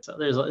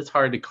 it's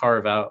hard to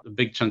carve out a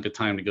big chunk of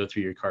time to go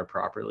through your car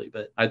properly.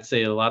 But I'd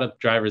say a lot of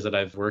drivers that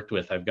I've worked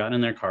with, I've gotten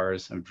in their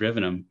cars, I've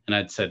driven them, and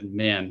I'd said,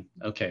 man,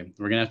 okay,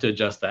 we're gonna have to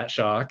adjust that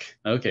shock.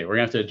 Okay, we're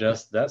gonna have to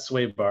adjust that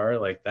sway bar,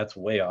 like that's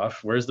way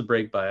off. Where's the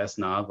brake bias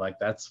knob? Like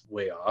that's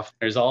way off.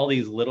 There's all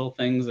these little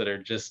things that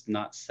are just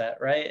not set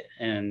right,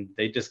 and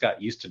they just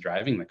got used to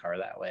driving the car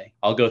that way.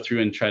 I'll go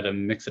through and try to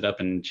mix it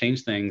up and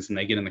change things, and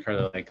they get in the car,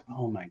 they're like,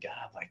 oh my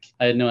God, like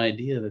I had no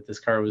idea that this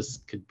car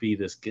could be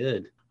this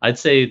good. I'd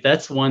say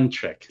that's one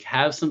trick.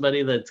 Have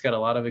somebody that's got a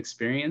lot of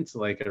experience,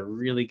 like a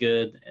really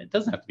good, it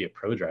doesn't have to be a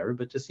pro driver,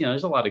 but just,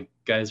 there's a lot of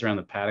guys around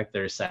the paddock that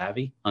are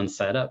savvy on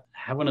setup.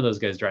 Have one of those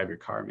guys drive your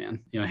car, man.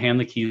 Hand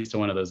the keys to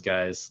one of those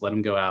guys, let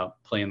them go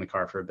out, play in the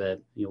car for a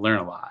bit. You learn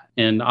a lot.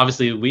 And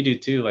obviously we do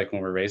too, like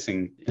when we're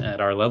racing at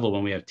our level,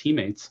 when we have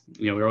teammates,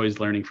 we're always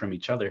learning from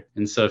each other.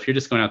 And so if you're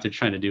just going out there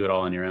trying to do it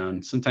all on your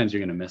own, sometimes you're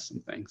going to miss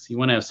some things. You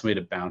want to have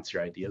somebody to bounce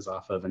your ideas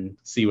off of and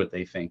see what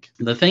they think.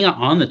 The thing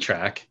on the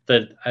track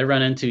that I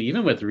run into,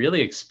 even with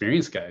really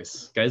experienced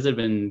guys that have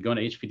been going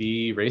to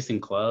HPD Racing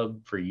Club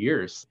for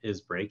years, is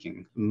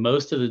braking.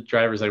 Most of the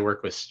drivers I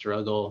work with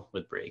struggle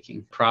with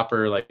braking,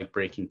 proper like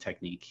braking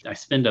technique. I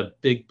spend a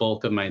big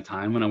bulk of my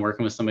time when I'm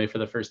working with somebody for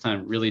the first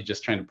time really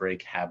just trying to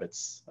break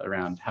habits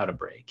around how to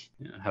brake,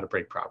 how to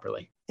brake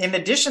properly. In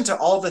addition to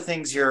all the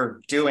things you're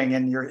doing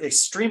and your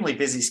extremely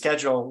busy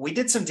schedule, we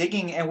did some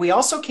digging, and we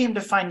also came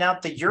to find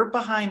out that you're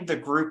behind the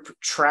group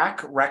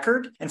Track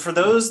Record. And for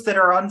those that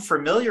are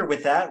unfamiliar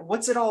with that,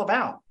 what's it all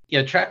about?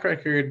 Yeah, Track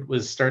Record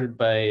was started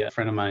by a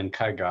friend of mine,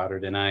 Kai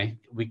Goddard, and I.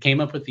 We came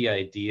up with the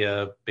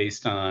idea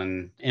based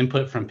on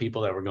input from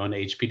people that were going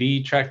to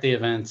HPD track day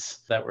events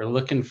that were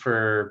looking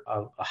for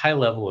a high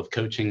level of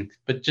coaching,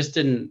 but just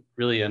didn't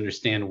really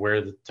understand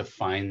where to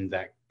find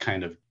that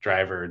kind of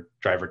driver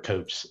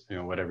coach,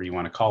 whatever you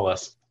want to call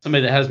us.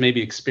 Somebody that has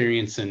maybe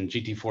experience in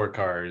GT4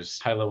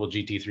 cars, high-level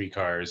GT3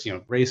 cars,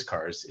 race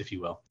cars, if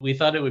you will. We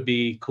thought it would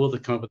be cool to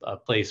come up with a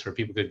place where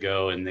people could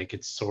go and they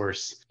could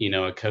source,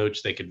 a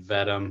coach, they could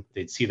vet them,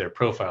 they'd see their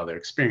profile, their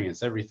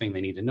experience, everything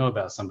they need to know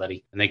about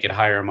somebody, and they could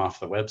hire them off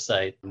the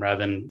website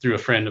rather than through a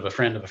friend of a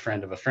friend of a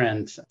friend of a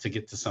friend to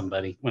get to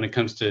somebody. When it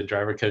comes to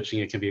driver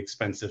coaching, it can be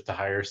expensive to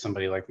hire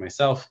somebody like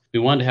myself. We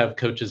wanted to have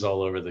coaches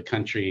all over the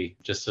country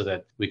just so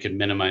that we could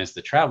minimize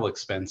the travel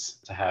expense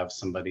to have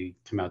somebody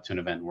come out to an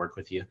event and work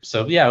with you.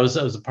 So yeah, I was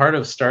a part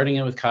of starting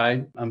it with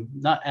Kai. I'm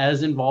not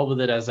as involved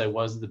with it as I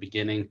was at the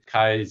beginning.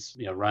 Kai's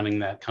running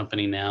that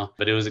company now,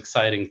 but it was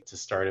exciting to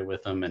start it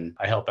with him, and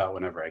I help out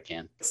whenever I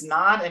can. It's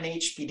not an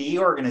HPD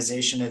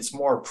organization. It's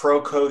more pro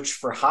coach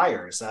for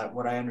hire. Is that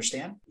what I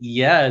understand?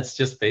 Yeah, it's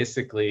just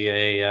basically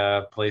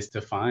a place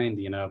to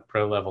find,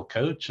 pro level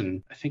coach.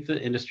 And I think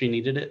the industry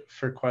needed it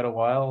for quite a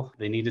while.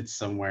 They needed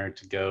somewhere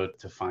to go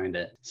to find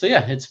it. So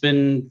yeah, it's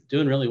been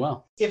doing really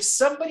well. If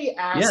somebody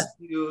asked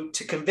you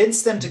to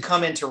convince them to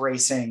come into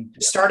racing,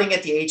 starting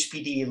at the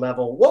HPD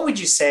level, what would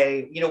you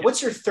say?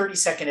 What's your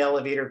 30-second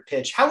elevator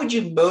pitch? How would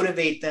you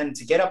motivate them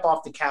to get up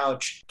off the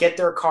couch, get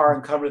their car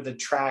and come to the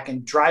track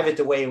and drive it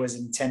the way it was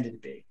intended to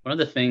be? One of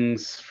the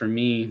things for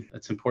me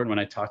that's important when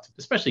I talk to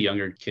especially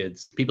younger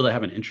kids, people that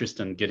have an interest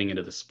in getting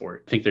into the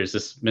sport, I think there's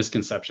this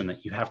misconception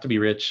that you have to be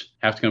rich,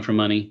 have to come from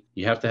money,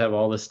 you have to have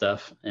all this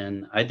stuff.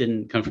 And I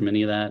didn't come from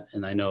any of that.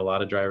 And I know a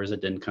lot of drivers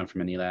that didn't come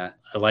from any of that.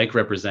 I like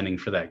representing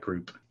for that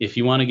group. If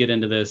you want to get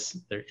into this,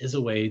 there is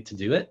a way to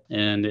do it.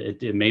 And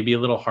it may be a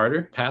little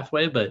harder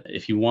pathway, but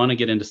if you want to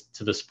get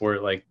into the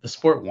sport, like the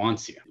sport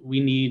wants you.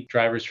 We need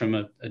drivers from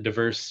a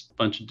diverse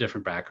bunch of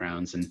different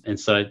backgrounds. And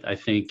so I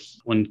think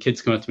when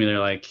kids come up to me, they're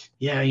like,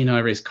 yeah, I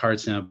race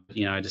karts now, but,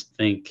 I just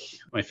think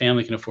my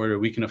family can afford it, or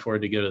we can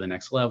afford to go to the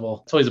next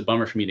level. It's always a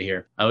bummer for me to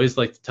hear. I always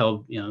like to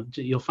tell,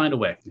 you'll find a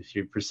way. If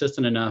you're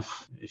persistent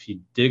enough, if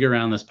you dig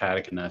around this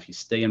paddock enough, you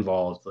stay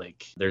involved,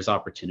 like there's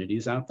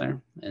opportunities out there.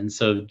 And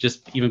so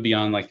just even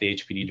beyond like the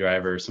HPD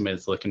driver, somebody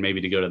that's looking maybe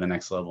to go to the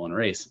next level and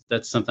race,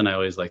 that's something I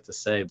always like to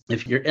say.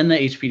 If you're in the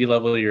HPD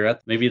level, you're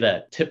at maybe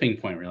that tipping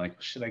point where you're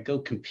like, should I go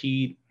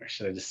compete or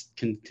should I just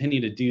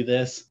continue to do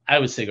this? I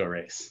would say go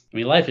race. I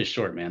mean, life is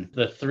short, man.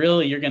 The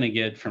thrill you're going to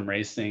get from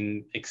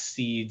racing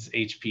exceeds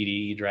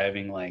HPD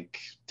driving like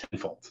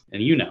tenfold.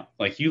 And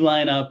like you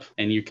line up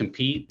and you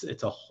compete,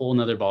 it's a whole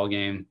nother ball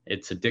game.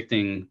 It's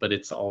addicting, but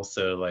it's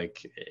also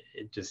like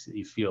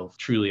you feel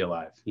truly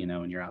alive,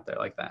 when you're out there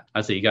like that.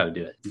 I'd say you got to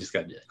do it. You just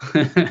got to do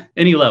it.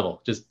 Any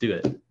level, just do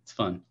it. It's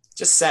fun.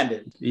 Just send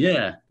it.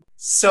 Yeah.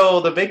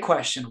 So the big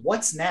question,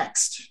 what's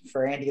next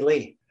for Andy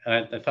Lee?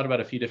 I thought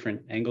about a few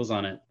different angles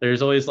on it.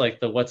 There's always like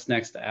the what's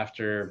next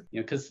after,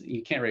 because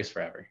you can't race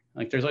forever.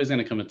 Like there's always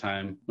going to come a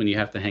time when you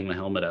have to hang the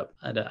helmet up.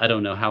 I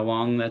don't know how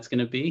long that's going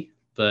to be.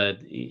 But,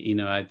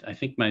 I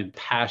think my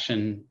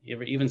passion,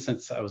 even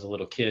since I was a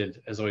little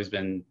kid, has always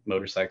been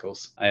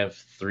motorcycles. I have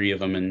 3 of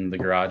them in the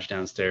garage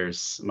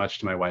downstairs, much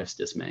to my wife's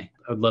dismay.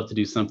 I would love to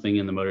do something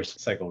in the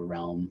motorcycle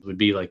realm. It would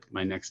be like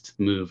my next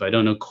move. I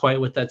don't know quite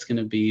what that's going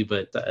to be,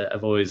 but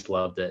I've always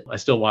loved it. I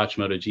still watch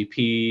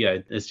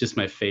MotoGP. It's just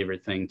my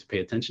favorite thing to pay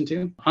attention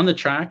to. On the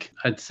track,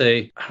 I'd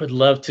say I would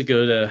love to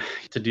go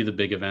to do the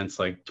big events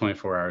like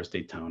 24 Hours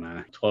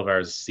Daytona, 12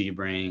 Hours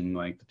Sebring,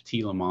 like the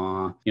Petit Le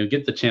Mans,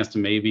 get the chance to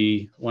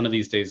maybe one of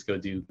these days go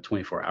do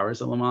 24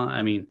 hours at Le Mans.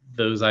 I mean,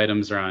 those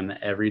items are on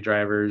every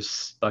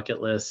driver's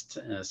bucket list,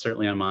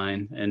 certainly on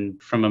mine.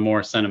 And from a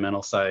more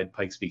sentimental side,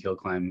 Pikes Peak Hill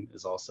Climb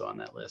is also on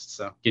that list.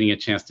 So getting a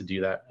chance to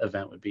do that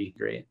event would be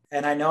great.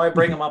 And I know I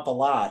bring him up a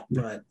lot,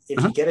 but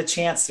if you get a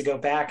chance to go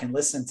back and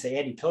listen to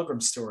Andy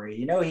Pilgrim's story,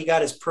 he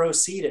got his pro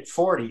seat at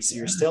 40, so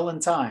you're still in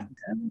time.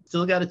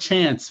 Still got a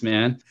chance,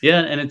 man.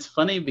 Yeah, and it's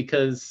funny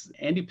because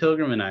Andy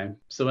Pilgrim and I,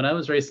 so when I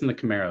was racing the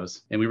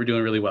Camaros, and we were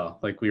doing really well,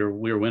 like we were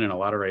winning a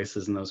lot of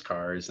races in those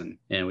cars, and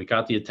we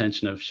got the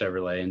attention of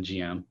Chevrolet and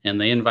GM,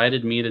 and they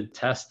invited me to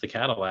test the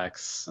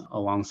Cadillacs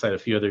alongside a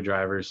few other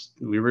drivers.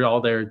 We were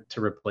all there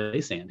to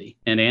replace Andy,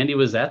 and Andy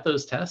was at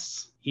those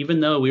tests.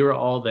 Even though we were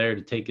all there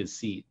to take his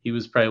seat, he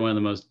was probably one of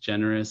the most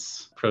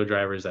generous pro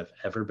drivers I've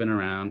ever been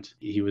around.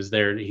 He was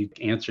there. He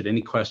answered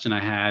any question I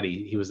had.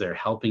 He was there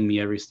helping me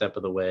every step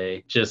of the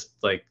way. Just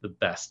like the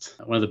best,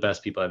 one of the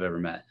best people I've ever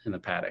met in the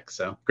paddock.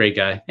 So great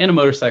guy, and a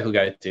motorcycle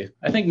guy too.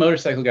 I think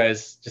motorcycle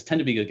guys just tend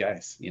to be good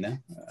guys.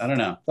 I don't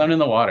know. I'm in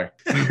the water.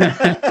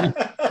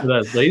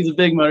 But he's a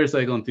big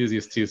motorcycle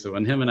enthusiast too. So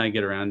when him and I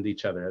get around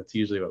each other, that's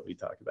usually what we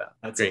talk about.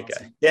 That's great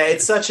awesome. Guy. Yeah,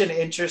 it's such an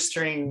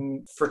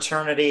interesting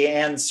fraternity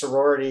and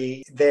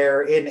sorority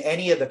there in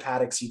any of the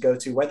paddocks you go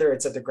to, whether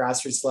it's at the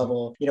grassroots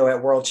level,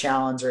 at World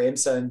Challenge or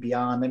IMSA and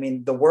beyond. I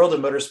mean, the world of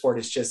motorsport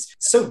is just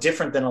so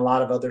different than a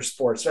lot of other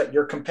sports, right?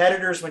 You're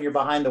competitors when you're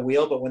behind the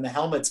wheel, but when the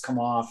helmets come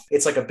off,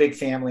 it's like a big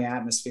family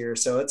atmosphere.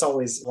 So it's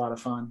always a lot of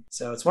fun.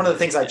 So it's one of the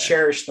things I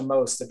cherish the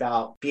most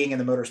about being in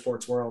the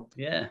motorsports world.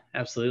 Yeah,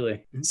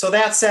 absolutely. So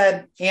that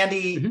said,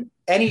 Andy,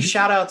 any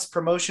shout outs,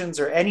 promotions,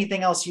 or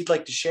anything else you'd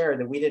like to share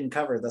that we didn't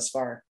cover thus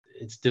far?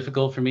 It's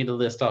difficult for me to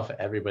list off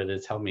everybody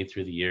that's helped me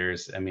through the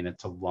years. I mean,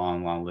 it's a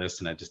long, long list,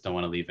 and I just don't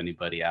want to leave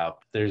anybody out.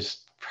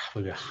 There's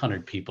probably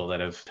 100 people that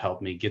have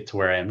helped me get to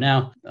where I am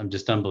now. I'm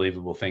just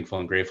unbelievable, thankful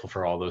and grateful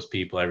for all those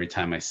people. Every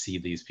time I see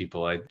these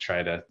people, I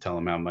try to tell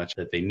them how much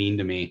that they mean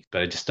to me,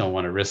 but I just don't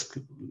want to risk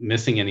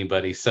missing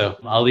anybody. So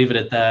I'll leave it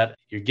at that.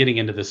 You're getting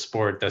into this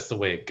sport. That's the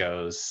way it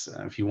goes.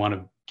 If you want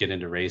to get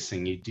into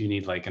racing, you do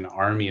need like an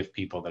army of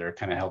people that are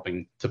kind of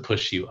helping to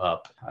push you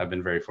up. I've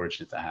been very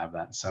fortunate to have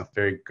that. So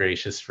very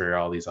gracious for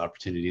all these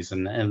opportunities.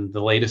 And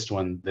the latest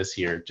one this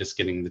year, just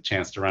getting the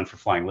chance to run for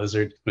Flying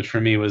Lizard, which for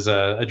me was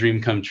a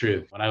dream come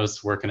true. When I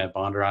was working at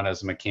Bondurant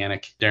as a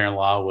mechanic, Darren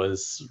Law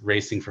was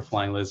racing for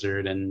Flying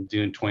Lizard and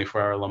doing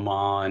 24-hour Le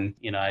Mans.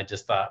 And, I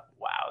just thought,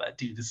 wow, that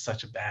dude is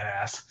such a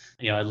badass.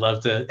 I'd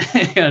love to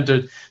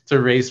to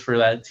race for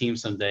that team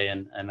someday.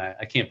 And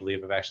I can't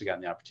believe I've actually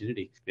gotten the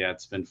opportunity. Yeah,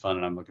 it's been fun,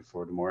 and I'm looking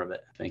forward to more of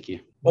it. Thank you.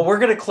 Well, we're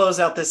going to close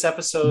out this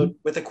episode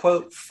with a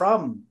quote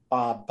from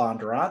Bob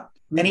Bondurant.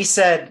 And he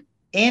said,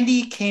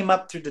 Andy came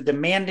up through the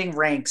demanding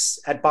ranks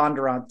at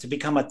Bondurant to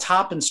become a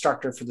top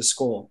instructor for the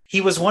school.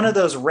 He was one of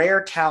those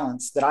rare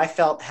talents that I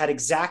felt had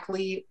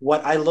exactly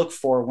what I look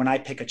for when I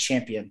pick a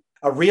champion,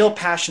 a real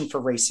passion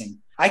for racing.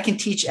 I can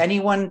teach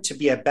anyone to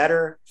be a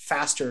better,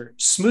 faster,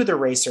 smoother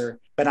racer,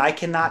 but I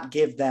cannot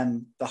give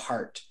them the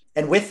heart.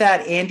 And with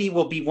that, Andy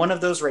will be one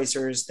of those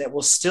racers that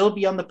will still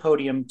be on the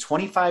podium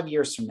 25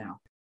 years from now.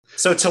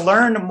 So to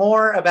learn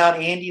more about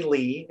Andy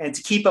Lee and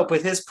to keep up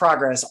with his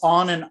progress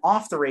on and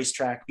off the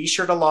racetrack, be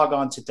sure to log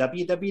on to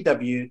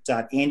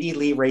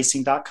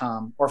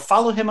www.andyleeracing.com or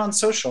follow him on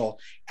social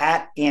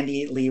at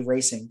Andy Lee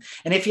Racing.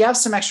 And if you have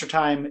some extra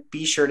time,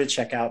 be sure to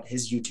check out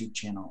his YouTube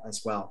channel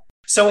as well.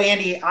 So,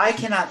 Andy, I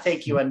cannot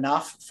thank you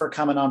enough for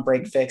coming on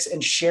Break Fix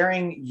and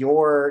sharing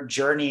your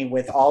journey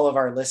with all of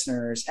our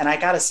listeners. And I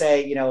got to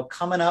say,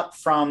 coming up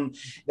from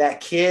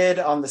that kid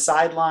on the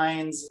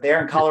sidelines there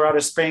in Colorado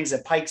Springs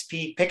at Pikes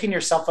Peak, picking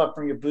yourself up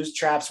from your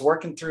bootstraps,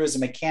 working through as a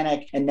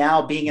mechanic, and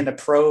now being in the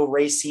pro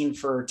race scene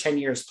for 10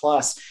 years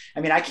plus. I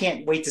mean, I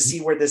can't wait to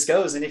see where this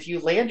goes. And if you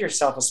land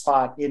yourself a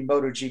spot in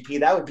MotoGP,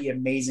 that would be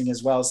amazing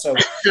as well. So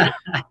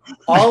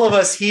all of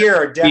us here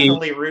are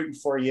definitely rooting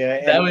for you.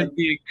 That would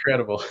be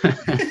incredible.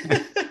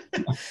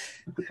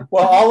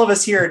 Well, all of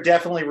us here are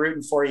definitely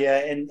rooting for you.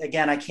 And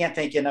again, I can't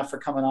thank you enough for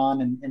coming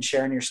on and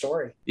sharing your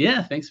story.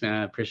 Yeah, thanks, man.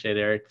 I appreciate it,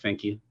 Eric.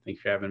 Thank you. Thank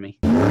you for having me.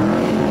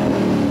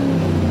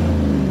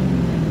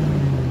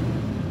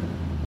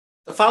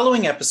 The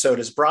following episode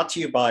is brought to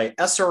you by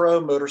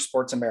SRO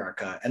Motorsports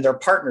America and their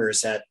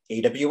partners at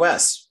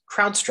AWS,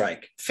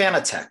 CrowdStrike,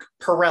 Fanatec,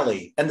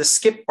 Pirelli, and the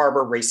Skip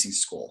Barber Racing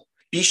School.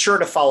 Be sure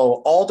to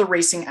follow all the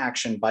racing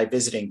action by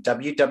visiting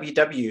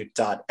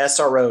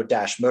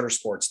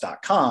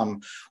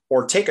www.sro-motorsports.com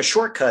or take a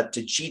shortcut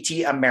to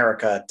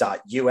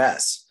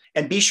gtamerica.us.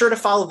 And be sure to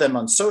follow them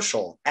on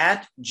social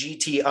at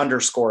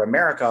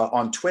GT_America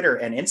on Twitter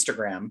and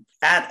Instagram,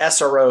 at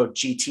SRO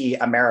GT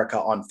America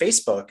on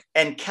Facebook,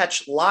 and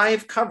catch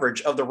live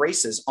coverage of the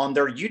races on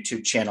their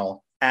YouTube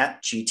channel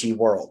at GT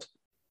World.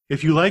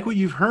 If you like what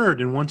you've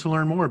heard and want to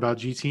learn more about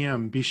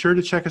GTM, be sure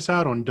to check us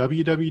out on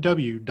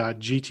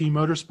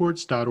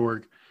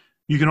www.gtmotorsports.org.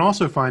 You can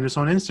also find us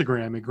on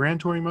Instagram at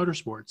Grand Touring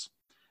Motorsports.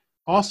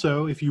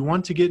 Also, if you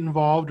want to get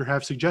involved or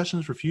have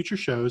suggestions for future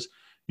shows,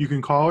 you can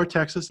call or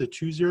text us at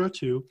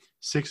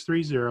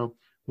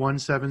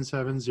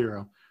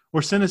 202-630-1770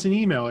 or send us an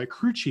email at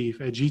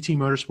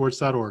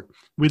crewchief@gtmotorsports.org.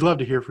 We'd love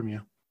to hear from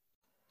you.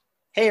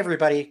 Hey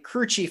everybody,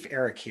 Crew Chief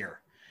Eric here.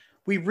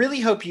 We really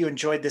hope you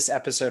enjoyed this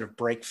episode of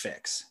Break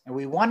Fix, and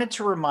we wanted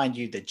to remind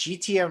you that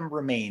GTM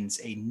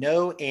remains a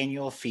no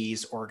annual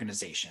fees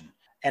organization,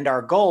 and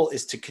our goal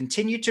is to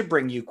continue to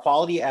bring you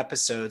quality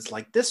episodes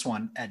like this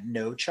one at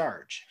no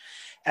charge.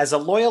 As a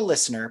loyal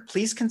listener,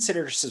 please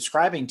consider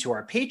subscribing to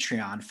our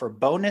Patreon for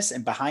bonus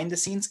and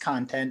behind-the-scenes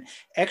content,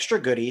 extra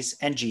goodies,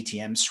 and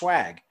GTM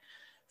swag.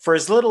 For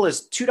as little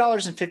as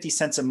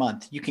 $2.50 a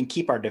month, you can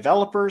keep our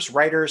developers,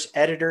 writers,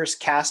 editors,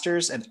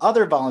 casters, and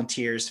other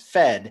volunteers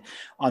fed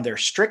on their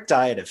strict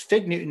diet of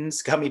Fig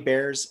Newtons, gummy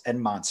bears, and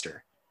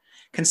Monster.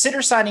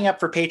 Consider signing up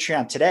for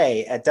Patreon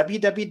today at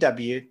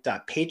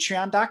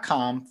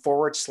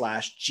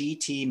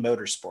www.patreon.com/GT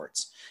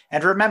Motorsports.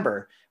 And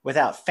remember,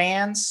 without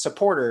fans,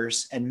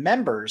 supporters, and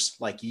members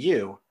like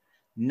you,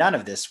 none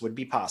of this would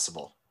be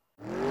possible.